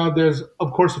did. There's,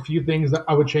 of course, a few things that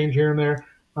I would change here and there.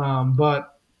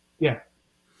 But yeah.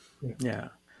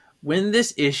 When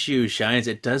this issue shines,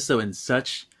 it does so in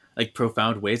such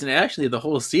profound ways. And actually, the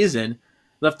whole season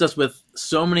left us with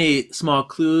so many small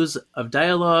clues of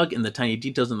dialogue and the tiny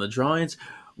details in the drawings,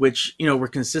 which, were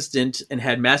consistent and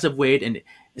had massive weight and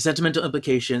sentimental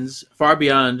implications far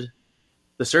beyond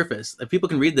the surface. People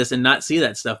can read this and not see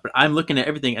that stuff, but I'm looking at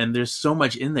everything and there's so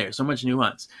much in there, so much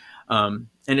nuance. And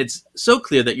it's so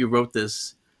clear that you wrote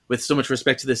this with so much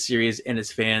respect to this series and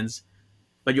its fans,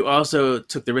 but you also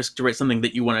took the risk to write something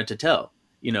that you wanted to tell,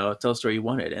 tell a story you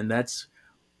wanted. And that's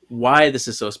why this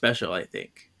is so special, I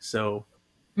think. So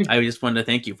I just wanted to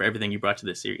thank you for everything you brought to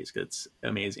this series, because it's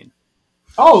amazing.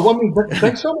 Oh, well,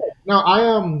 thanks so much. No,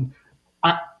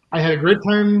 I had a great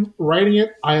time writing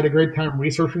it. I had a great time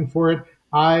researching for it.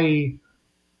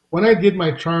 When I did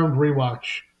my Charmed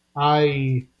rewatch,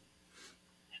 I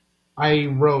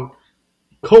wrote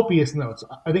copious notes.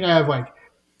 I think I have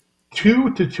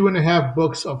 2 to 2.5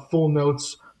 books of full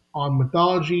notes on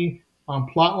mythology, on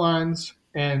plot lines,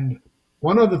 and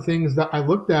one of the things that I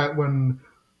looked at when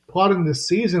plotting this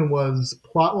season was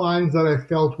plot lines that I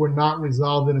felt were not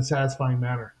resolved in a satisfying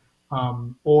manner,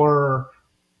 or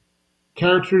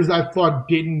characters I thought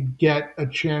didn't get a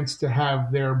chance to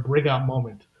have their breakout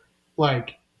moment.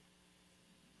 Like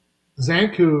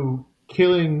Zanku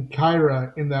killing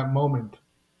Kyra in that moment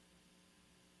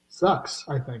sucks,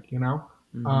 I think,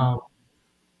 Mm-hmm.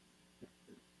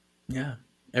 Yeah,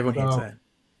 everyone hates that.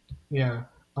 Yeah.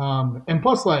 And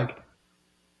plus,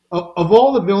 of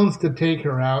all the villains to take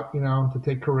her out, to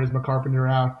take Charisma Carpenter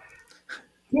out, I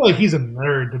feel like he's a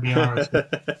nerd, to be honest.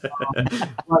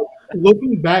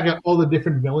 Looking back at all the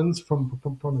different villains from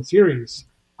the series,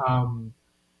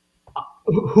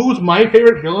 who's my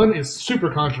favorite villain is super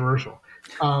controversial.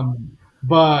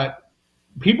 But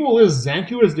people list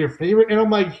Zanku as their favorite, and I'm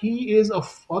like, he is a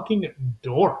fucking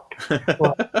dork. Him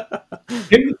to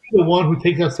be the one who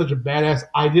takes out such a badass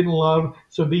I didn't love,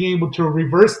 so being able to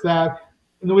reverse that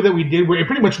in the way that we did, where it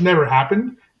pretty much never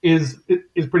happened, is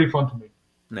pretty fun to me.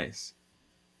 Nice.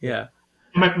 Yeah.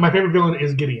 My favorite villain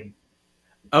is Gideon.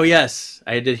 Oh, yes.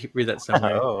 I did read that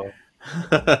somewhere. Oh.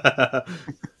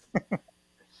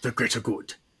 The greater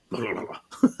good.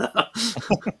 That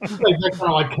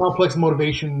kind of complex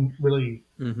motivation really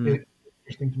is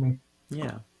interesting to me.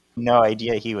 Yeah. No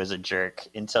idea he was a jerk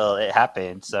until it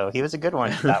happened. So he was a good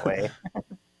one that way.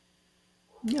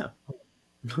 Yeah.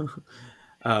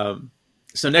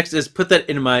 So next is put that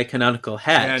in my canonical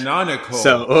hat. Canonical.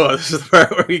 So this is the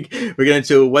part where we get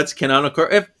into what's canonical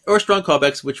or strong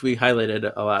callbacks, which we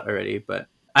highlighted a lot already. But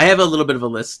I have a little bit of a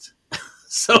list.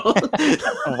 So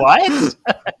what?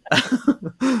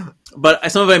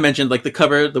 But some of it I mentioned, like the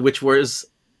cover, the Witch Wars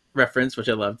reference, which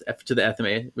I loved, F to the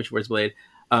Athame, Witch Wars Blade.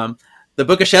 The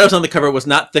Book of Shadows on the cover was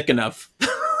not thick enough.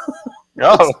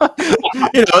 Oh,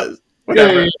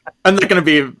 Whatever. I'm not going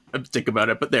to be a dick about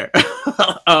it, but there.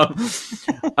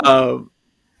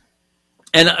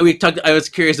 And we talked. I was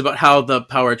curious about how the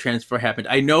power transfer happened.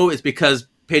 I know it's because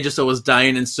Paige was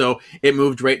dying, and so it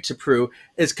moved right to Prue.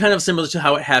 It's kind of similar to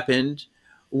how it happened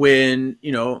when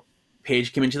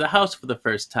Paige came into the house for the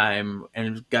first time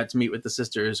and got to meet with the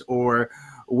sisters, or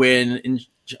when in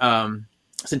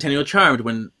Centennial Charmed,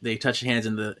 when they touch hands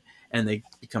and they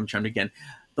become charmed again.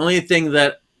 The only thing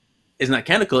that is not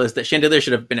canonical is that Chandelier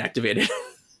should have been activated.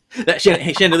 That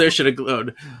Chandelier should have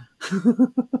glowed.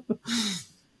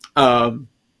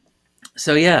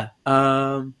 So yeah,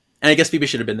 and I guess Phoebe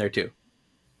should have been there too.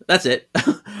 That's it.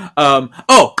 And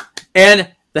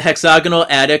the hexagonal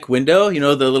attic window,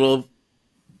 the little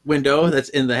window that's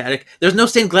in the attic. There's no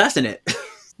stained glass in it.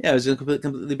 Yeah, it was just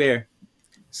completely bare.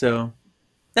 So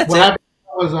that's what it. Happened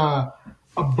was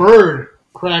a bird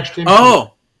crashed into.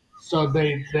 Oh. So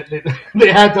they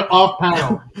had to off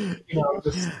panel.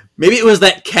 Maybe it was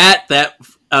that cat that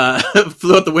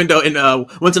flew out the window in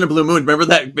Once in a Blue Moon. Remember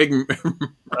that big?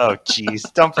 Oh, jeez!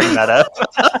 Don't bring that up.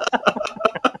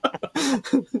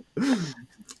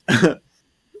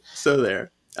 So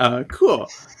there. Cool.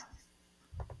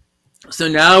 So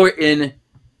now we're in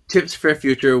tips for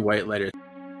future white lighters.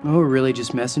 Oh, we're really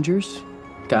just messengers,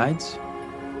 guides.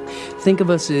 Think of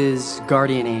us as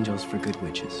guardian angels for good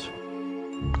witches.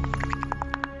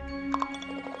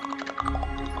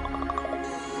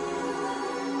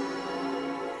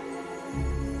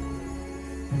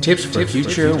 Tips for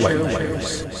future white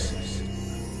lighters.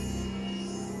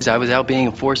 I was out being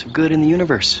a force of good in the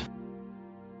universe.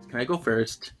 Can I go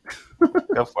first?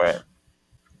 Go for it.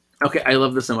 Okay, I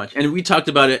love this so much. And we talked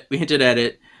about it. We hinted at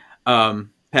it,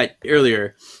 Pat,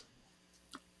 earlier.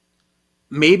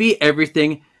 Maybe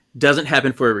everything doesn't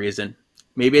happen for a reason.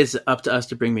 Maybe it's up to us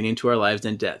to bring meaning to our lives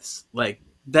and deaths. Like,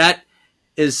 that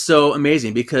is so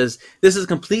amazing because this is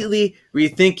completely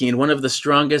rethinking one of the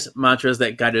strongest mantras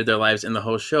that guided their lives in the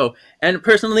whole show. And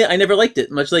personally, I never liked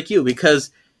it, much like you,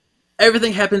 because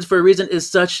everything happens for a reason is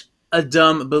such a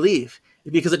dumb belief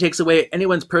because it takes away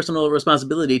anyone's personal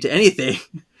responsibility to anything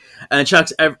and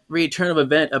chalks every turn of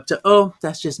event up to, oh,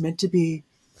 that's just meant to be.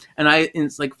 And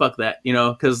it's like, fuck that,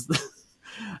 because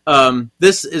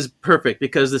this is perfect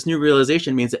because this new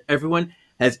realization means that everyone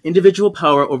has individual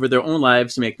power over their own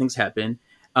lives to make things happen.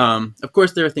 Of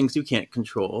course, there are things you can't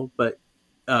control, but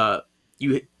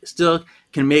you still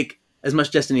can make as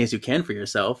much destiny as you can for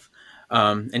yourself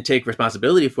and take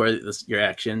responsibility for your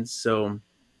actions. So,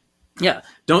 yeah,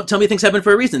 don't tell me things happen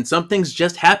for a reason. Some things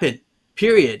just happen,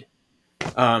 period.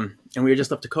 And we're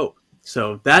just left to cope.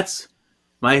 So that's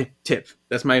my tip.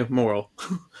 That's my moral.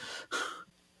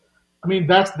 I mean,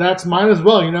 that's mine as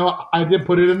well. I did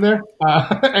put it in there.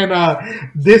 And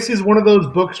this is one of those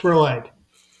books where,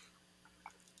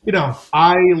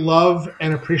 I love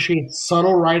and appreciate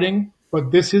subtle writing,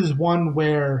 but this is one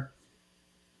where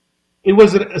it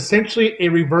was essentially a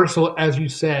reversal, as you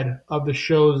said, of the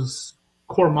show's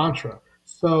core mantra.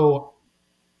 So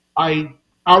I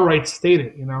outright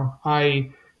stated, I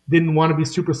didn't want to be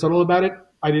super subtle about it.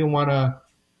 I didn't want to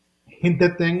hint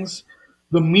at things.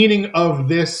 The meaning of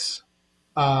this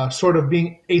sort of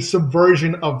being a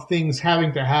subversion of things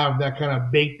having to have that kind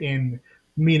of baked in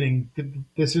meaning.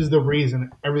 This is the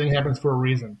reason. Everything happens for a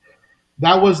reason.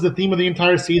 That was the theme of the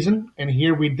entire season, and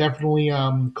here we definitely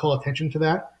call attention to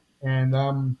that. And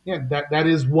that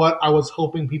is what I was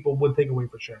hoping people would take away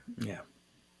for sure. Yeah.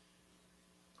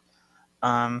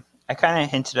 I kind of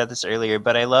hinted at this earlier,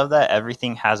 but I love that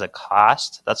everything has a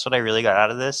cost. That's what I really got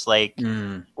out of this. Like,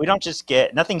 we don't just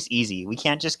nothing's easy. We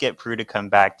can't just get Prue to come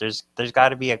back. There's got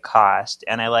to be a cost.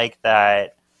 And I like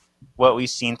that what we've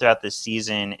seen throughout this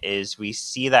season is we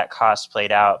see that cost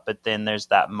played out, but then there's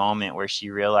that moment where she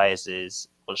realizes,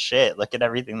 well, shit, look at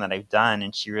everything that I've done.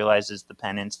 And she realizes the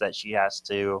penance that she has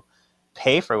to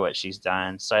pay for what she's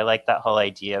done. So I like that whole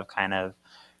idea of kind of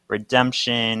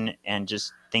redemption and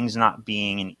just things not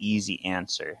being an easy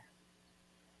answer.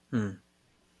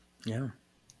 Yeah.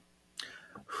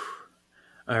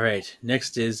 All right.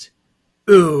 Next is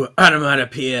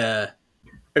onomatopoeia.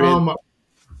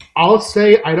 I'll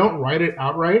say I don't write it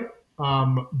outright,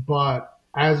 but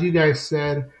as you guys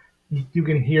said, you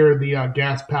can hear the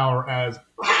gas power as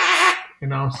You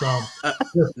know, so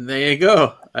there you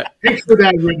go. picture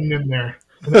that written in there,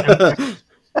 and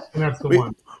that's the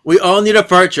one. We all need a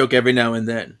fart joke every now and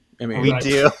then. I mean, we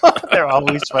do. They're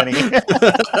always funny.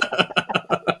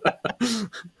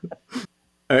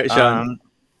 All right, Sean.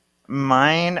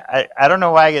 Mine, I don't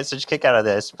know why I get such a kick out of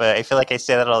this, but I feel like I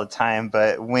say that all the time.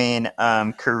 But when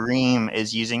Kareem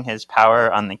is using his power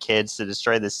on the kids to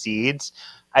destroy the seeds,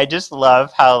 I just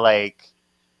love how, like,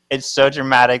 it's so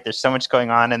dramatic. There's so much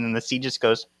going on, and then the seed just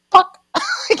goes, fuck!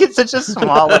 Like, it's such a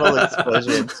small little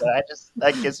explosion. So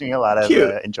that gives me a lot of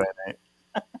enjoyment.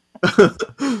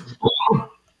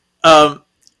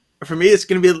 For me, it's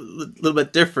going to be a little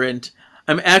bit different.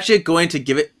 I'm actually going to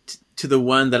give it to the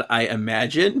one that I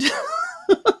imagined.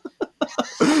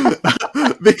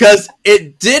 Because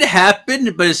it did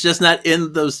happen, but it's just not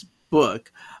in this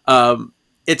book.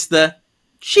 It's the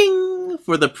ching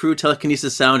for the Prue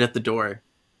telekinesis sound at the door.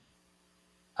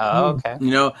 Oh, okay.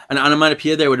 You know, an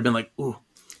onomatopoeia there would have been like, ooh.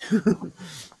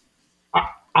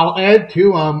 I'll add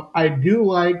too. I do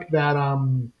like that.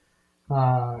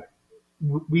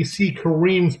 We see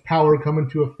Kareem's power come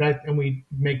into effect, and we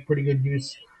make pretty good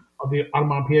use of the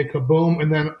onomatopoeia kaboom.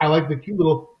 And then I like the cute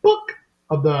little book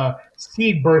of the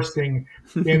seed bursting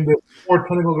in the poor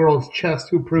tentacle girl's chest,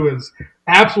 who Prue is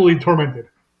absolutely tormented.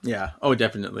 Yeah. Oh,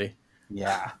 definitely.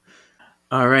 Yeah.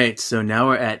 All right. So now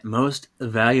we're at most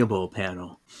valuable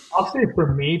panel. I'll say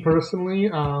for me personally,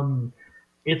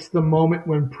 it's the moment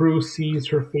when Prue sees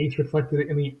her face reflected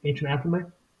in the ancient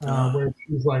aftermath, where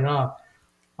she's like,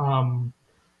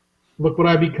 look what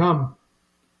I become.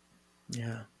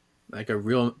 Yeah. Like a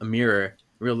mirror,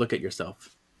 a real look at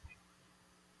yourself.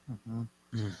 Mm-hmm.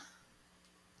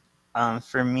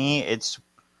 For me, it's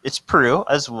Prue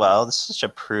as well. This is such a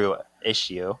Prue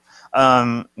issue.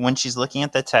 When she's looking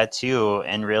at the tattoo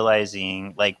and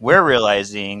realizing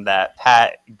that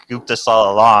Pat gooped us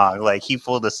all along, like he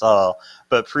fooled us all,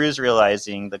 but Prue's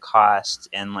realizing the cost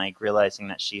and like realizing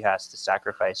that she has to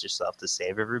sacrifice herself to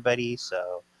save everybody.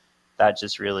 So that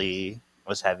just really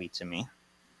was heavy to me.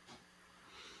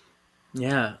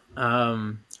 Yeah.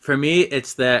 For me,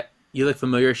 it's that You Look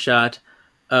Familiar shot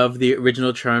of the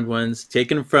original Charmed ones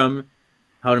taken from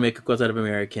How to Make Cookbooks Out of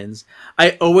Americans.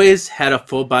 I always had a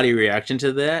full body reaction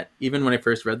to that, even when I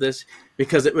first read this,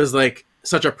 because it was like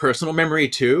such a personal memory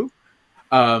too.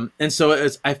 And so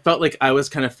I felt like I was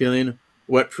kind of feeling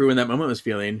what Prue in that moment was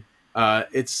feeling.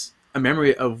 It's a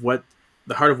memory of the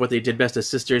heart of what they did best as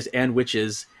sisters and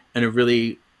witches, and a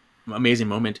really amazing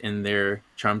moment in their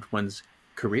Charmed one's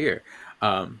career.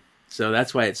 So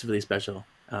that's why it's really special.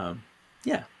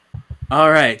 Yeah. All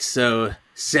right. So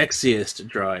sexiest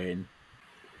drawing.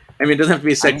 I mean, it doesn't have to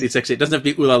be sexy. It doesn't have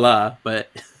to be ooh la la, but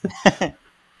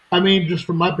I mean, just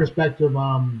from my perspective,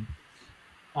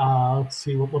 let's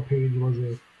see, what page was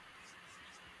it?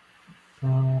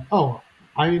 I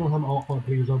don't have all the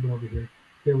pages open over here.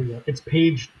 There we go. It's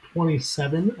page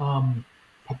 27.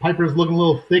 Piper's looking a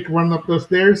little thick running up those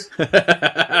stairs. And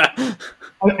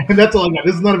that's all I got.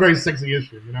 This is not a very sexy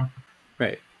issue, you know?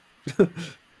 Right.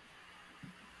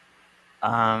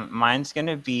 Mine's going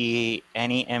to be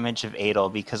any image of Adel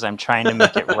because I'm trying to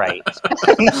make it right.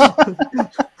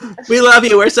 We love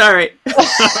you. We're sorry.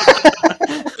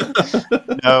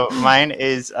 No, mine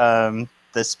is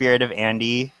the spirit of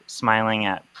Andy smiling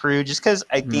at Prue, just because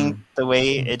I think the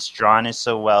way it's drawn is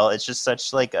so well. It's just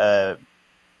such like a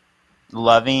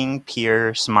loving,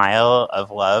 pure smile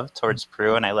of love towards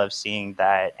Prue, and I love seeing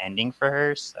that ending for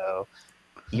her. So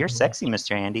you're sexy,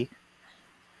 Mr. Andy.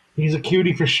 He's a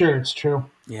cutie for sure. It's true.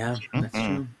 Yeah, that's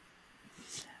true.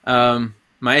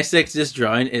 My sexiest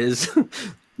drawing is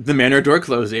the manor door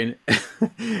closing.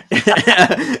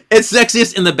 It's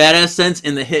sexiest in the badass sense,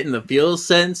 in the hit and the feels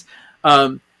sense.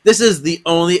 This is the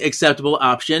only acceptable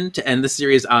option to end the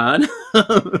series on.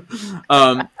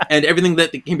 And everything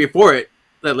that came before it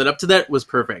that led up to that was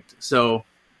perfect. So,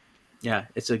 yeah,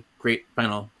 it's a great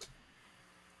final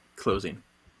closing.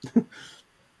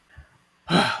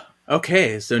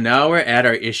 Okay, so now we're at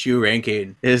our issue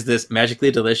ranking. Is this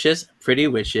Magically Delicious, Pretty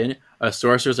Witchin', A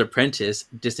Sorcerer's Apprentice,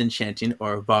 Disenchanting,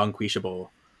 or Vanquishable?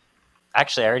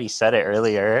 Actually, I already said it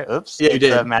earlier. Oops. Yeah, you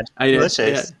did. Magically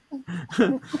Delicious.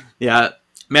 Yeah. Yeah,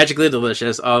 Magically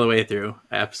Delicious all the way through.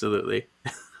 Absolutely.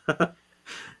 For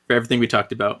everything we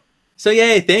talked about. So,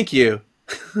 yay, thank you.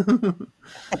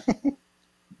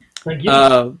 Thank you.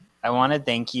 I want to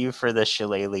thank you for the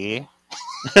shillelagh.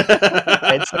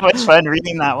 It's so much fun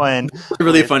reading that one. It's a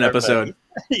really fun episode.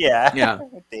 Yeah. Yeah.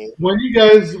 When you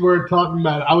guys were talking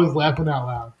about it, I was laughing out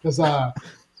loud because that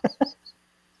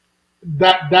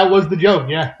was the joke.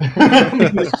 Yeah.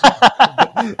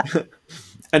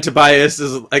 And Tobias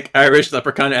is like Irish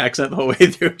leprechaun accent the whole way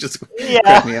through. Just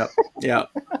crack me up. Yeah.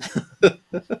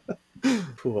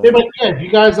 Cool. Yeah, but yeah, if you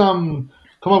guys come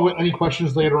up with any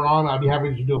questions later on, I'd be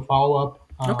happy to do a follow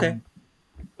up. Okay.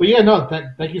 But yeah, no,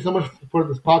 thank you so much for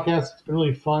this podcast. It's been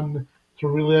really fun to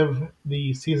relive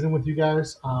the season with you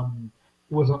guys.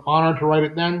 It was an honor to write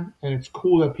it then, and it's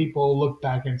cool that people look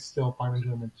back and still find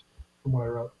enjoyment from what I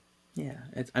wrote. Yeah,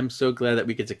 I'm so glad that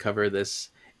we get to cover this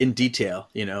in detail,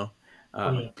 you know.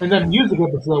 And that music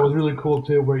episode was really cool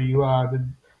too, where you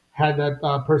had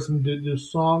that person do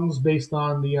songs based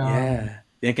on the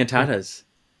Encantadas.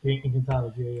 The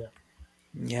Encantadas, yeah.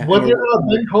 Yeah. What did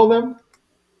Ben call them?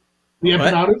 The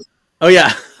empanadas? Oh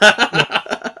yeah.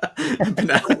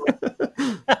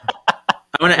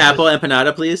 I want an apple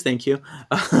empanada, please. Thank you.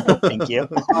 Thank you.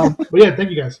 But yeah, thank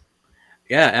you guys.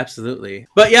 Yeah, absolutely.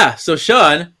 But yeah, so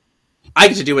Sean, I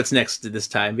get to do what's next this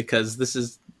time because this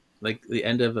is like the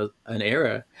end of an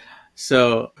era.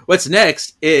 So what's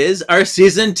next is our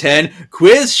season 10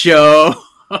 quiz show.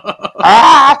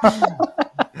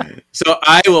 So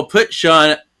I will put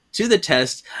Sean to the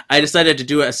test. I decided to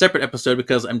do a separate episode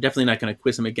because I'm definitely not going to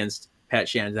quiz him against Pat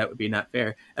Shannon. That would be not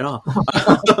fair at all.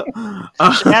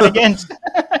 Shenanigans.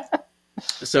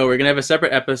 So we're going to have a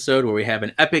separate episode where we have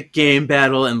an epic game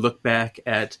battle and look back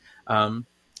at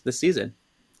the season.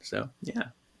 So, yeah.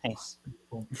 Nice.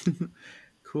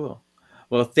 Cool.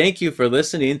 Well, thank you for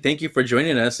listening. Thank you for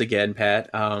joining us again, Pat.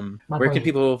 Where can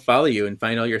people follow you and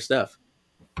find all your stuff?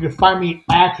 You can find me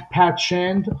at Pat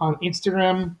Shand on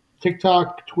Instagram,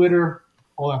 TikTok, Twitter,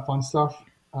 all that fun stuff.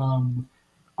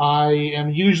 I am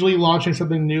usually launching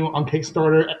something new on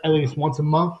Kickstarter at least once a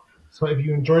month. So if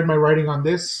you enjoyed my writing on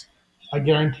this, I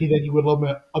guarantee that you would love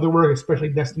my other work, especially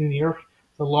Destiny New York.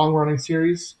 It's a long-running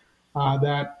series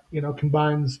that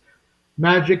combines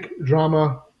magic,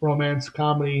 drama, romance,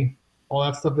 comedy, all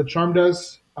that stuff that Charm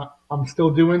does. I'm still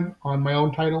doing on my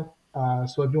own title.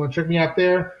 So if you want to check me out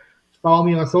there, follow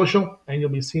me on social, and you'll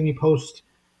be seeing me post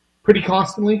pretty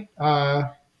constantly.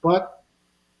 But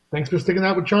thanks for sticking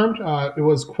out with Charmed. It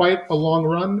was quite a long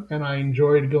run, and I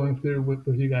enjoyed going through with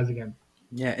you guys again.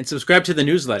 Yeah, and subscribe to the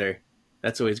newsletter.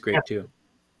 That's always great, too.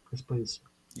 Yes, please.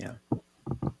 Yeah.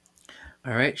 All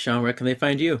right, Sean, where can they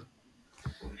find you?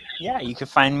 Yeah, you can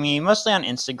find me mostly on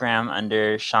Instagram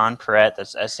under Sean Perrett.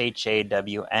 That's ShawnPorrett.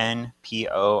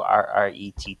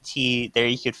 There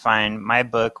you could find my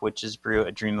book, which is Brew,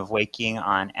 A Dream of Waking,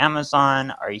 on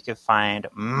Amazon. Or you could find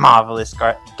Marvelous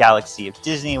Galaxy of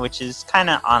Disney, which is kind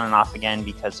of on and off again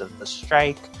because of the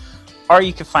strike. Or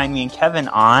you could find me and Kevin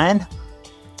on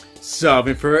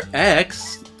Solving for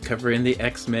X, covering the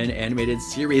X-Men animated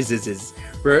series.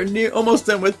 We're almost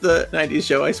done with the 90s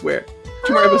show, I swear.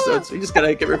 2 more episodes. We just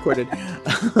gotta get recorded.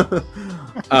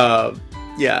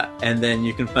 Yeah, and then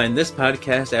you can find this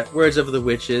podcast at Words of the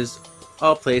Witches,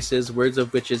 all places. Words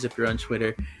of Witches if you're on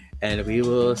Twitter, and we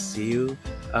will see you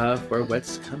for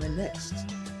what's coming next.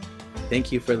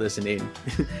 Thank you for listening.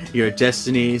 Your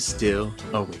destiny still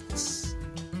awaits.